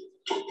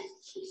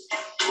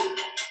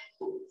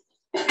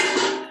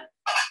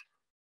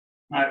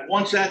 All right,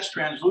 once that's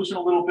translucent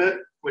a little bit,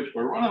 which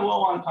we're running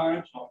low on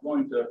time, so I'm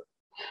going to,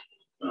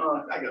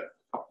 I got a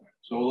couple minutes.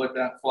 So we'll let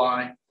that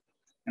fly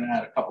and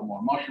add a couple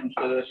more mushrooms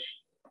to this.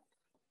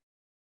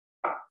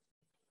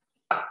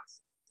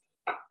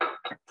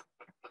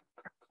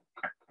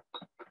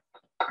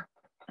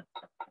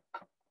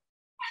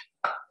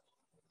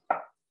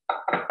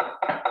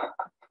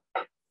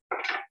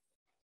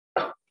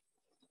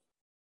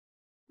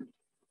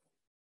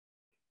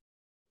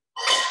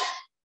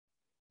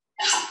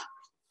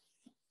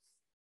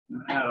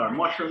 Add our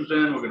mushrooms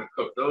in, we're going to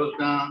cook those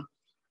down.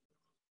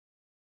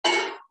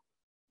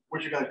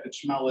 Wish you guys could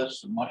smell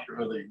this, the mushroom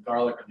or the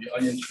garlic and the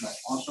onions smell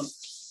awesome.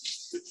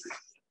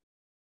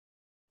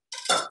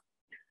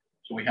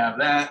 So we have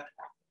that.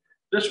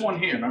 This one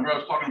here, remember I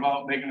was talking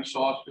about making a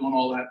sauce, doing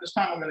all that. This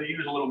time I'm going to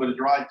use a little bit of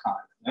dry thyme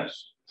in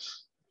this.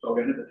 So we're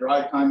going to hit the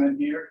dry thyme in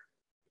here.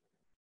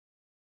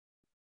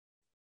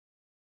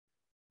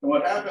 And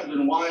what happens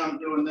and why I'm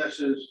doing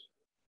this is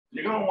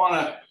you're going to want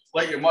to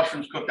let your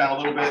mushrooms cook down a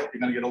little bit.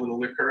 You're going to get a little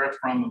liquor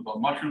from the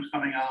mushrooms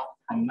coming out.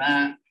 From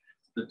that,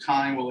 the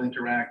thyme will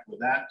interact with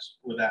that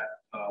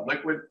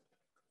liquid.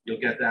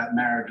 You'll get that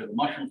marriage of the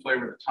mushroom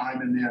flavor, the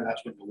thyme in there.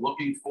 That's what you're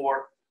looking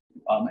for.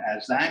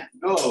 As that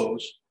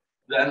goes,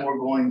 then we're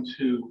going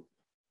to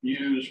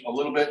use a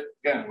little bit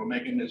Again, we're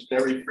making this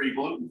dairy-free,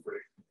 gluten-free.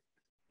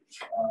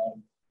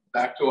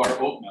 Back to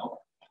our oat milk.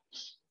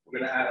 We're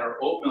going to add our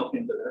oat milk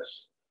into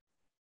this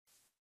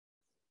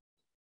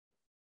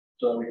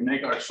so we can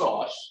make our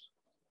sauce.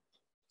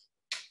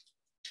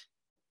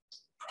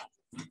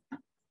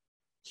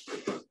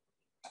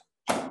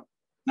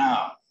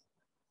 Now,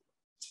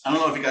 I don't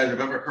know if you guys have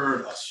ever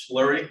heard a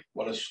slurry,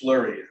 what a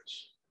slurry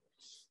is.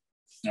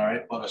 All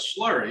right, but a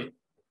slurry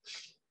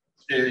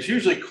is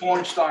usually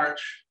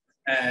cornstarch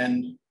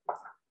and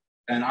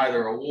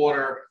either a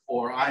water,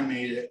 or I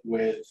made it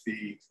with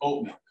the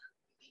oat milk.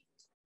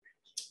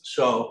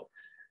 So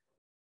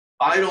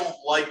I don't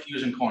like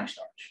using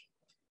cornstarch,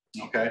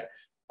 okay?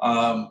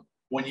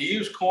 When you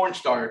use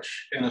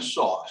cornstarch in a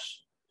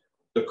sauce,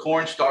 the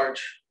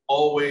cornstarch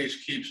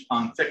always keeps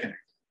on thickening,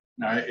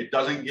 all right? It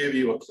doesn't give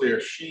you a clear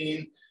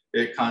sheen.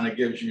 It kind of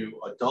gives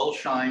you a dull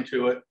shine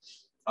to it.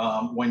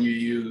 When you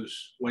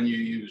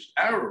use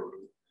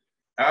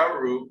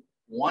arrowroot,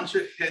 once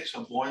it hits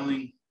a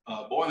boiling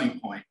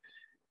point,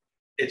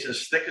 it's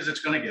as thick as it's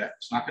going to get.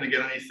 It's not going to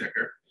get any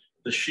thicker.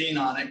 The sheen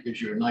on it gives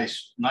you a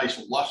nice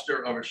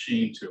luster of a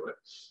sheen to it,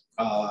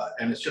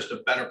 and it's just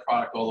a better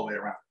product all the way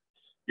around.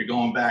 You're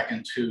going back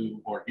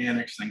into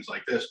organics, things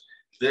like this.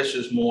 This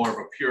is more of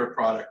a pure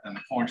product than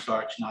the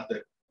cornstarch. Not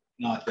that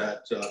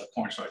the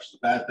cornstarch is a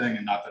bad thing,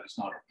 and not that it's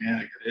not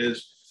organic. It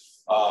is,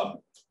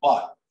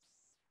 but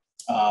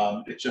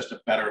it's just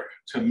a better,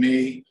 to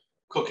me,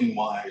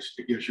 cooking-wise,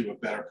 it gives you a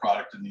better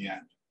product in the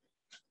end.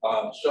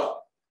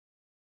 So,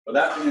 with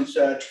that being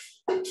said,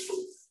 you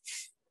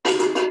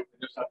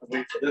just have to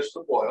wait for this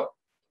to boil.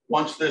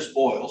 Once this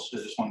boils, I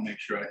just want to make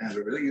sure I have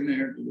everything in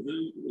there,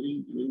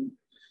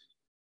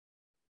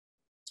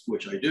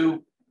 which I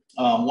do.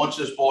 Once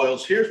this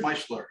boils, here's my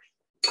slurry.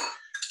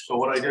 So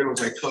what I did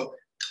was I took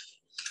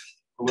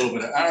a little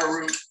bit of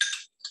arrowroot,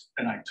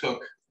 and I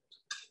took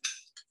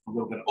a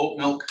little bit of oat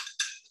milk,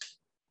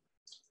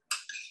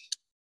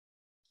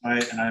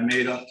 right, and I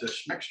made up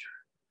this mixture.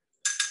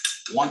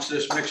 Once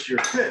this mixture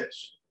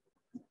hits,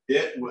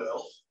 it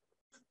will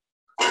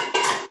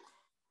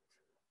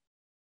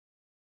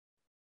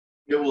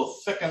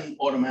thicken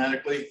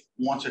automatically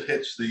once it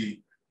hits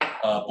the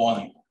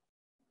boiling point.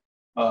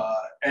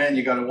 And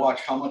you got to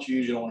watch how much you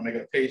use. You don't want to make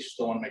it a paste,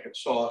 don't want to make it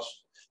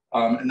sauce.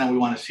 And then we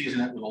want to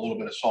season it with a little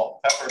bit of salt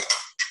and pepper,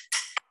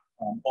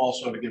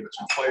 also to give it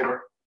some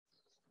flavor.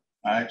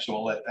 All right, so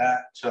we'll let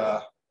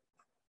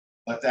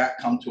that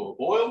come to a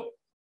boil.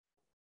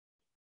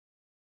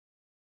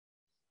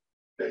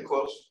 Getting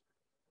close.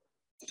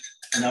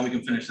 And now we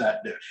can finish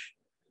that dish.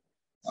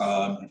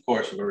 Of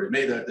course, we've already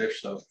made that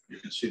dish, so you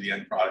can see the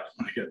end product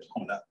when I get to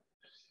that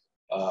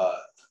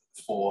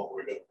for what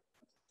we're doing.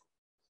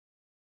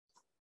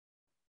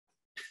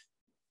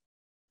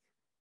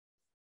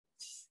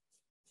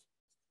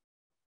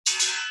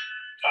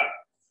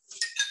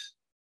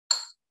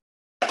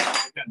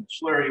 Again, the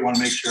slurry, you want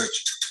to make sure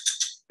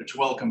it's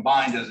well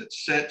combined as it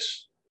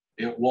sits.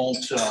 It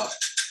won't,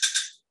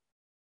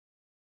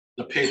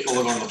 the paste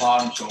will go to the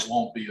bottom, so it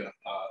won't be a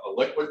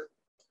liquid,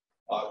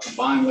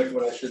 combined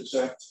liquid, I should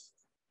say.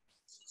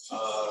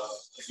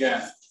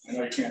 Again, I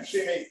know you can't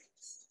see me,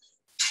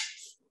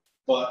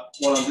 but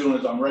what I'm doing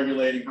is I'm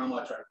regulating how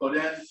much I put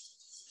in, a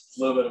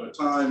little bit of a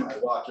time. I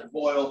watch it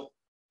boil,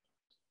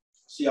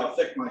 see how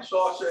thick my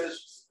sauce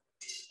is.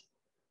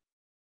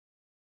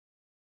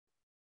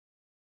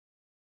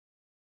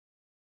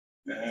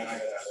 And I gotta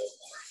add a little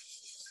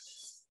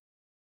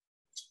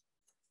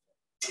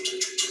more.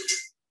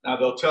 Now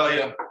they'll tell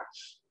you,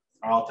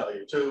 or I'll tell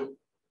you too,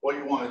 what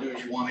you want to do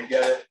is you want to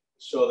get it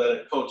so that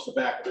it coats the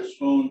back of the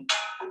spoon.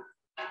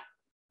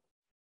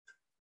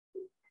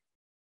 Of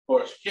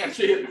course, you can't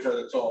see it because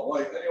it's all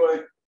white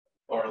anyway,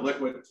 or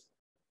liquid.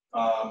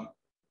 But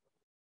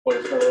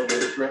it's got a little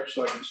bit of drip,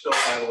 so I can still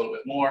add a little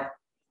bit more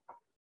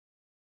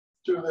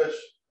to this.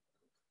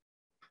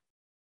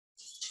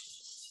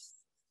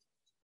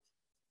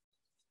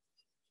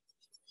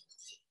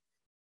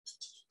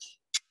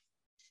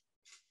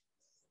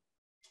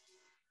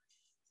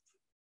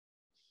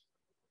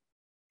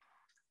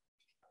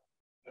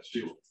 Let's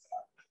see what we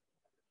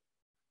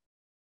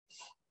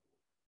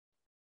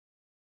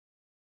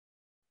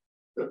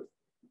got. Good.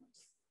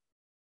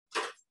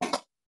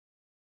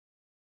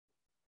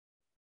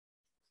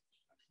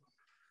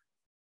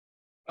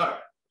 All right.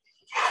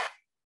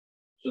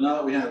 So now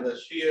that we have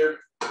this here,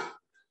 we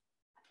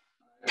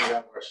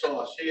have our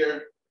sauce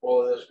here.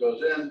 All of this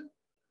goes in.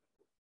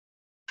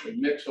 We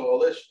mix all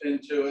this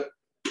into it.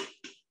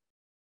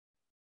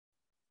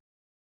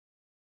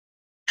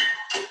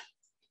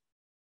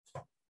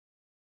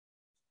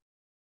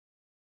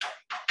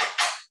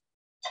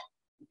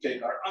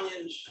 Take our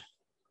onions.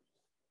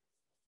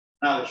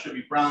 Now they should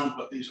be brown,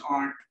 but these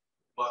aren't.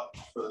 But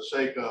for the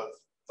sake of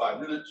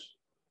 5 minutes,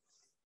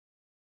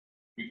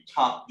 we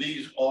top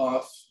these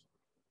off.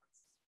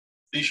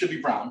 These should be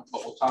brown,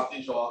 but we'll top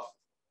these off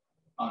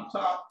on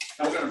top.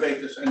 And we're going to bake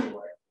this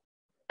anyway.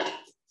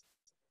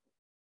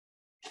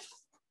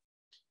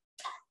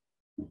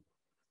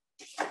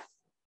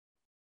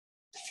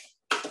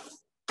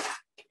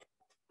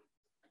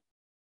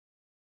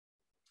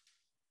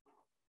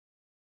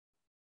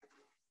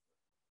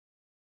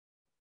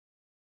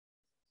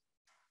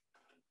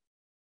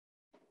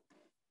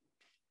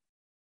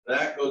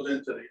 That goes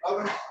into the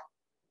oven.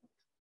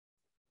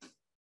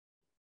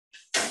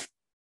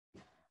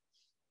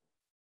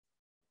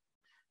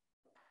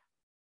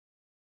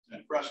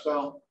 And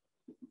presto,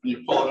 when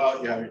you pull it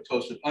out, you have your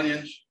toasted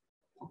onions,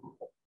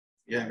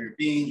 you have your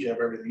beans, you have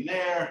everything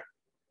there.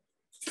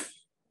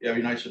 You have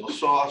your nice little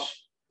sauce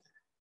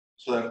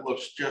so that it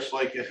looks just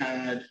like you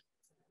had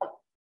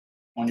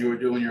when you were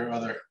doing your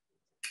other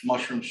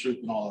mushroom soup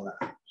and all of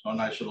that. So a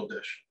nice little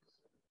dish.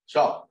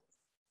 So,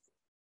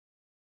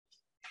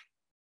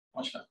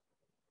 what's that?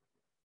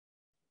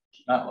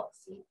 Not what?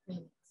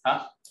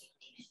 Huh?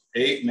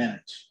 8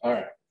 minutes. All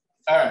right.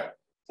 All right.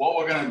 What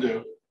we're going to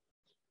do,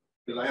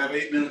 because I have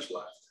 8 minutes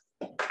left,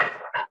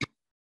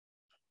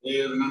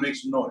 is I'm going to make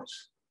some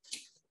noise.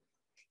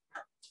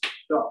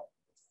 So,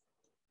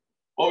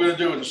 what we're going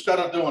to do is instead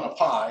of doing a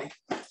pie,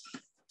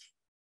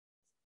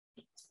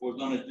 we're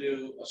going to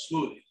do a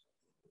smoothie.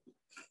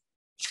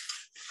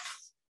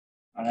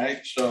 All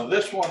right. So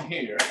this one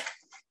here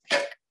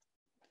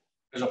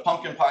is a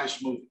pumpkin pie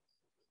smoothie.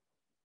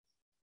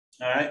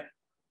 All right.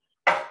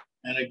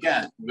 And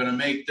again, we're going to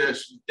make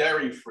this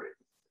dairy-free.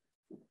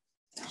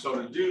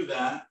 So to do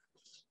that,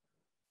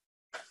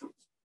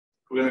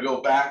 we're going to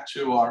go back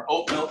to our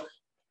oat milk.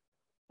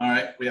 All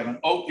right, we have an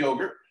oat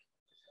yogurt.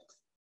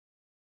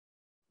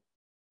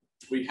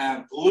 We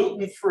have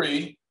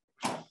gluten-free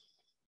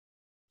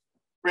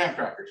graham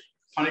crackers,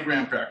 honey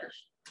graham crackers.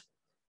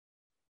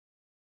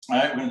 All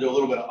right, we're going to do a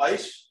little bit of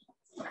ice.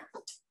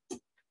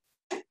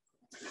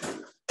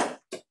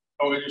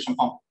 Oh, we're going to do some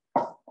pumpkin.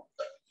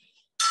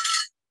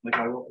 Like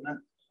I open it.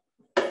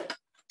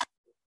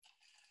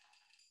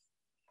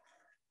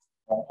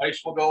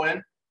 Ice will go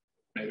in,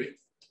 maybe.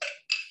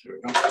 There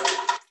we go.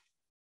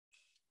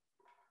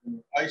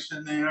 Ice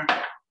in there.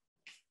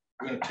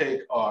 We're going to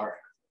take our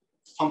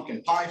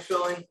pumpkin pie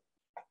filling.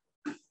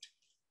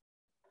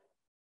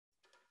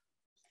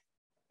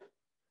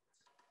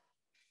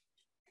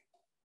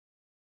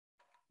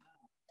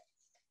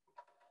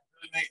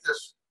 Really make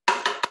this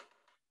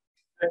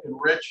thick and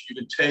rich. You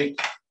can take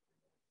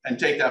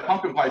that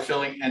pumpkin pie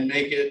filling and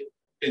make it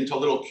into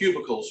little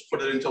cubicles,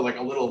 put it into like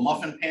a little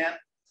muffin pan,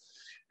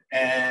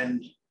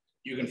 and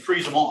you can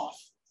freeze them off.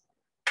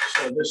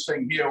 So this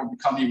thing here will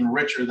become even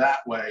richer that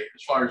way,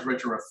 as far as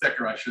richer or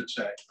thicker, I should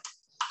say,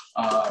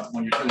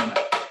 when you're doing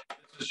that.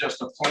 This is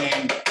just a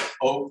plain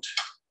oat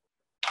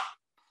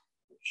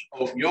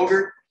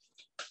yogurt.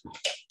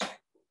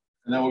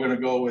 And then we're going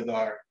to go with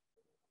our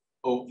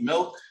oat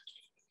milk.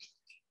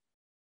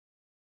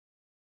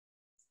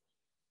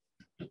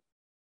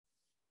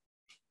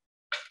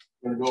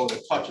 We're going to go with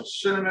a touch of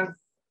cinnamon.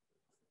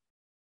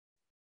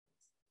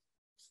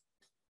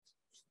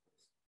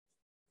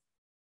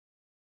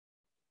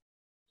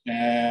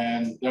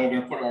 And then we're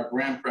going to put our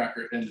graham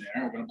cracker in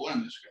there. We're going to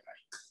blend this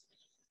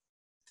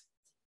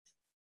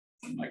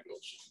guy. Like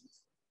those.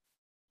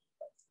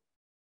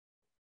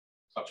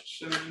 Touch of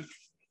cinnamon.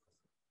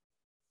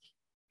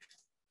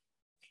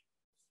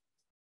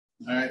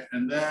 All right,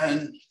 and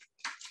then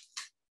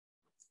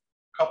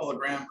a couple of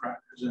graham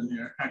crackers in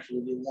here. Actually,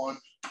 we'll do one.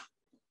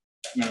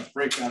 I'm going to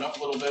break that up a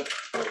little bit,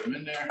 throw them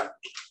in there.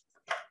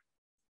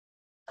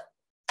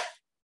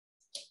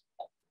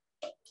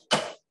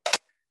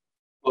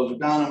 Close it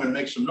down. I'm going to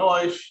make some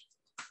noise.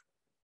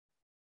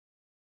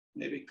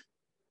 Maybe.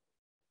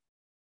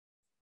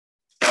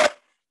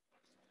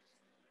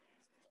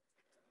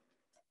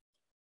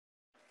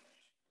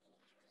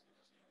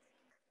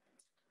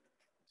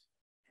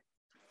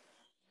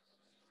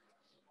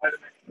 Try to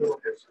make a little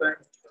hits there.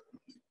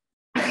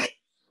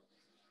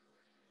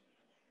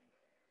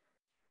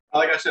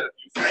 Like I said, if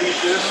you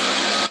freeze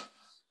this,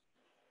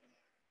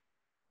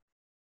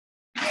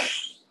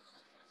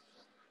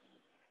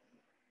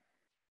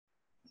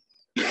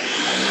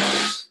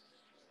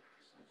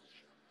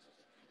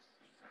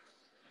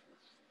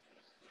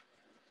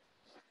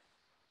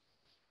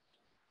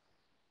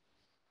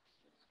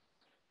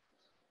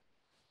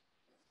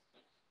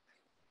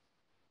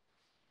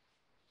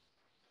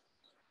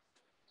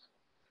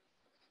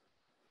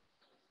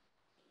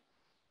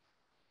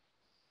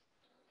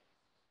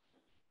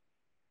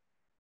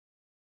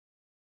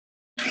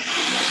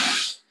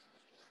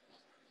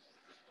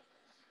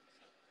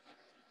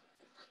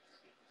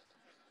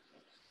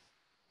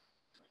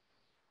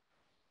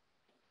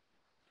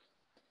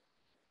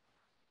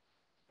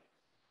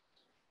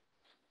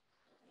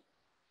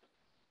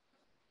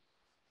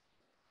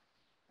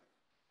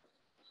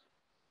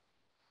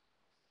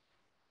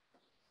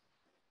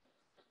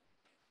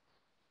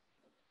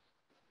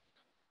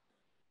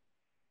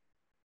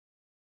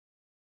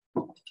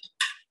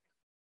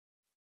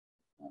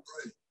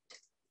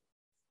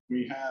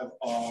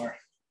 all right.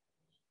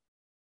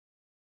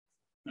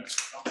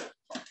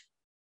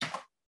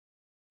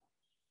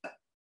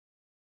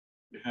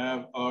 We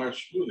have our,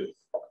 smoothie.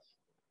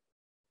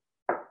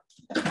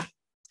 Give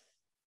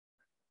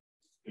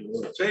it a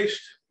little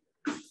taste.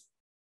 So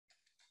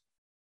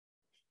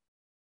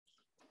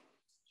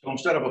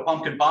instead of a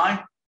pumpkin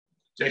pie,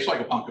 tastes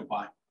like a pumpkin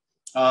pie,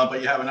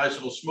 but you have a nice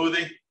little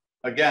smoothie.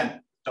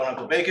 Again, don't have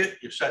to bake it.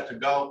 You're set to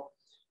go.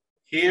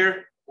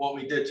 Here, what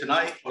we did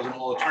tonight was an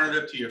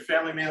alternative to your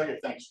family meal, your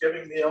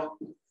Thanksgiving meal,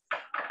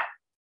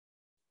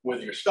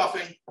 with your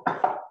stuffing,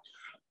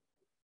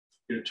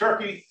 your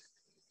turkey,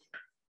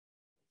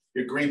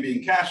 your green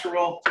bean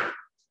casserole,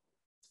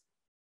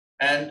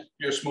 and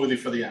your smoothie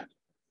for the end.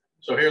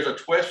 So here's a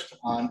twist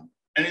on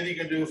anything you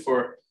can do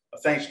for a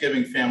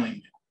Thanksgiving family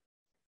meal.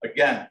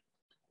 Again,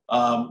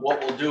 what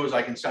we'll do is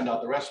I can send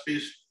out the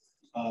recipes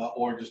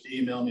or just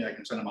email me. I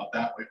can send them out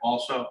that way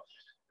also.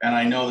 And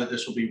I know that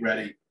this will be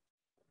ready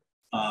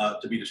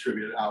to be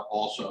distributed out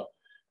also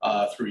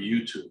through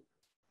YouTube.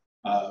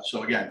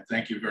 So again,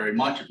 thank you very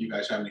much. If you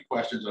guys have any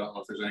questions, I don't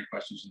know if there's any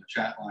questions in the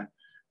chat line.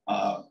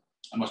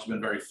 I must have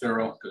been very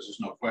thorough because there's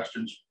no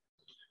questions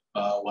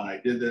when I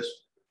did this,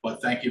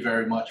 but thank you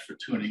very much for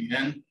tuning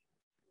in.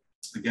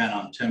 Again,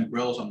 I'm Tim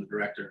Grills. I'm the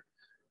director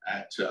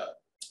at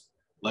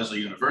Lesley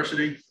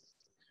University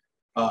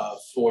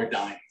for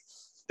dining.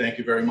 Thank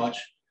you very much.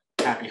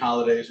 Happy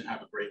holidays and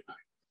have a great night.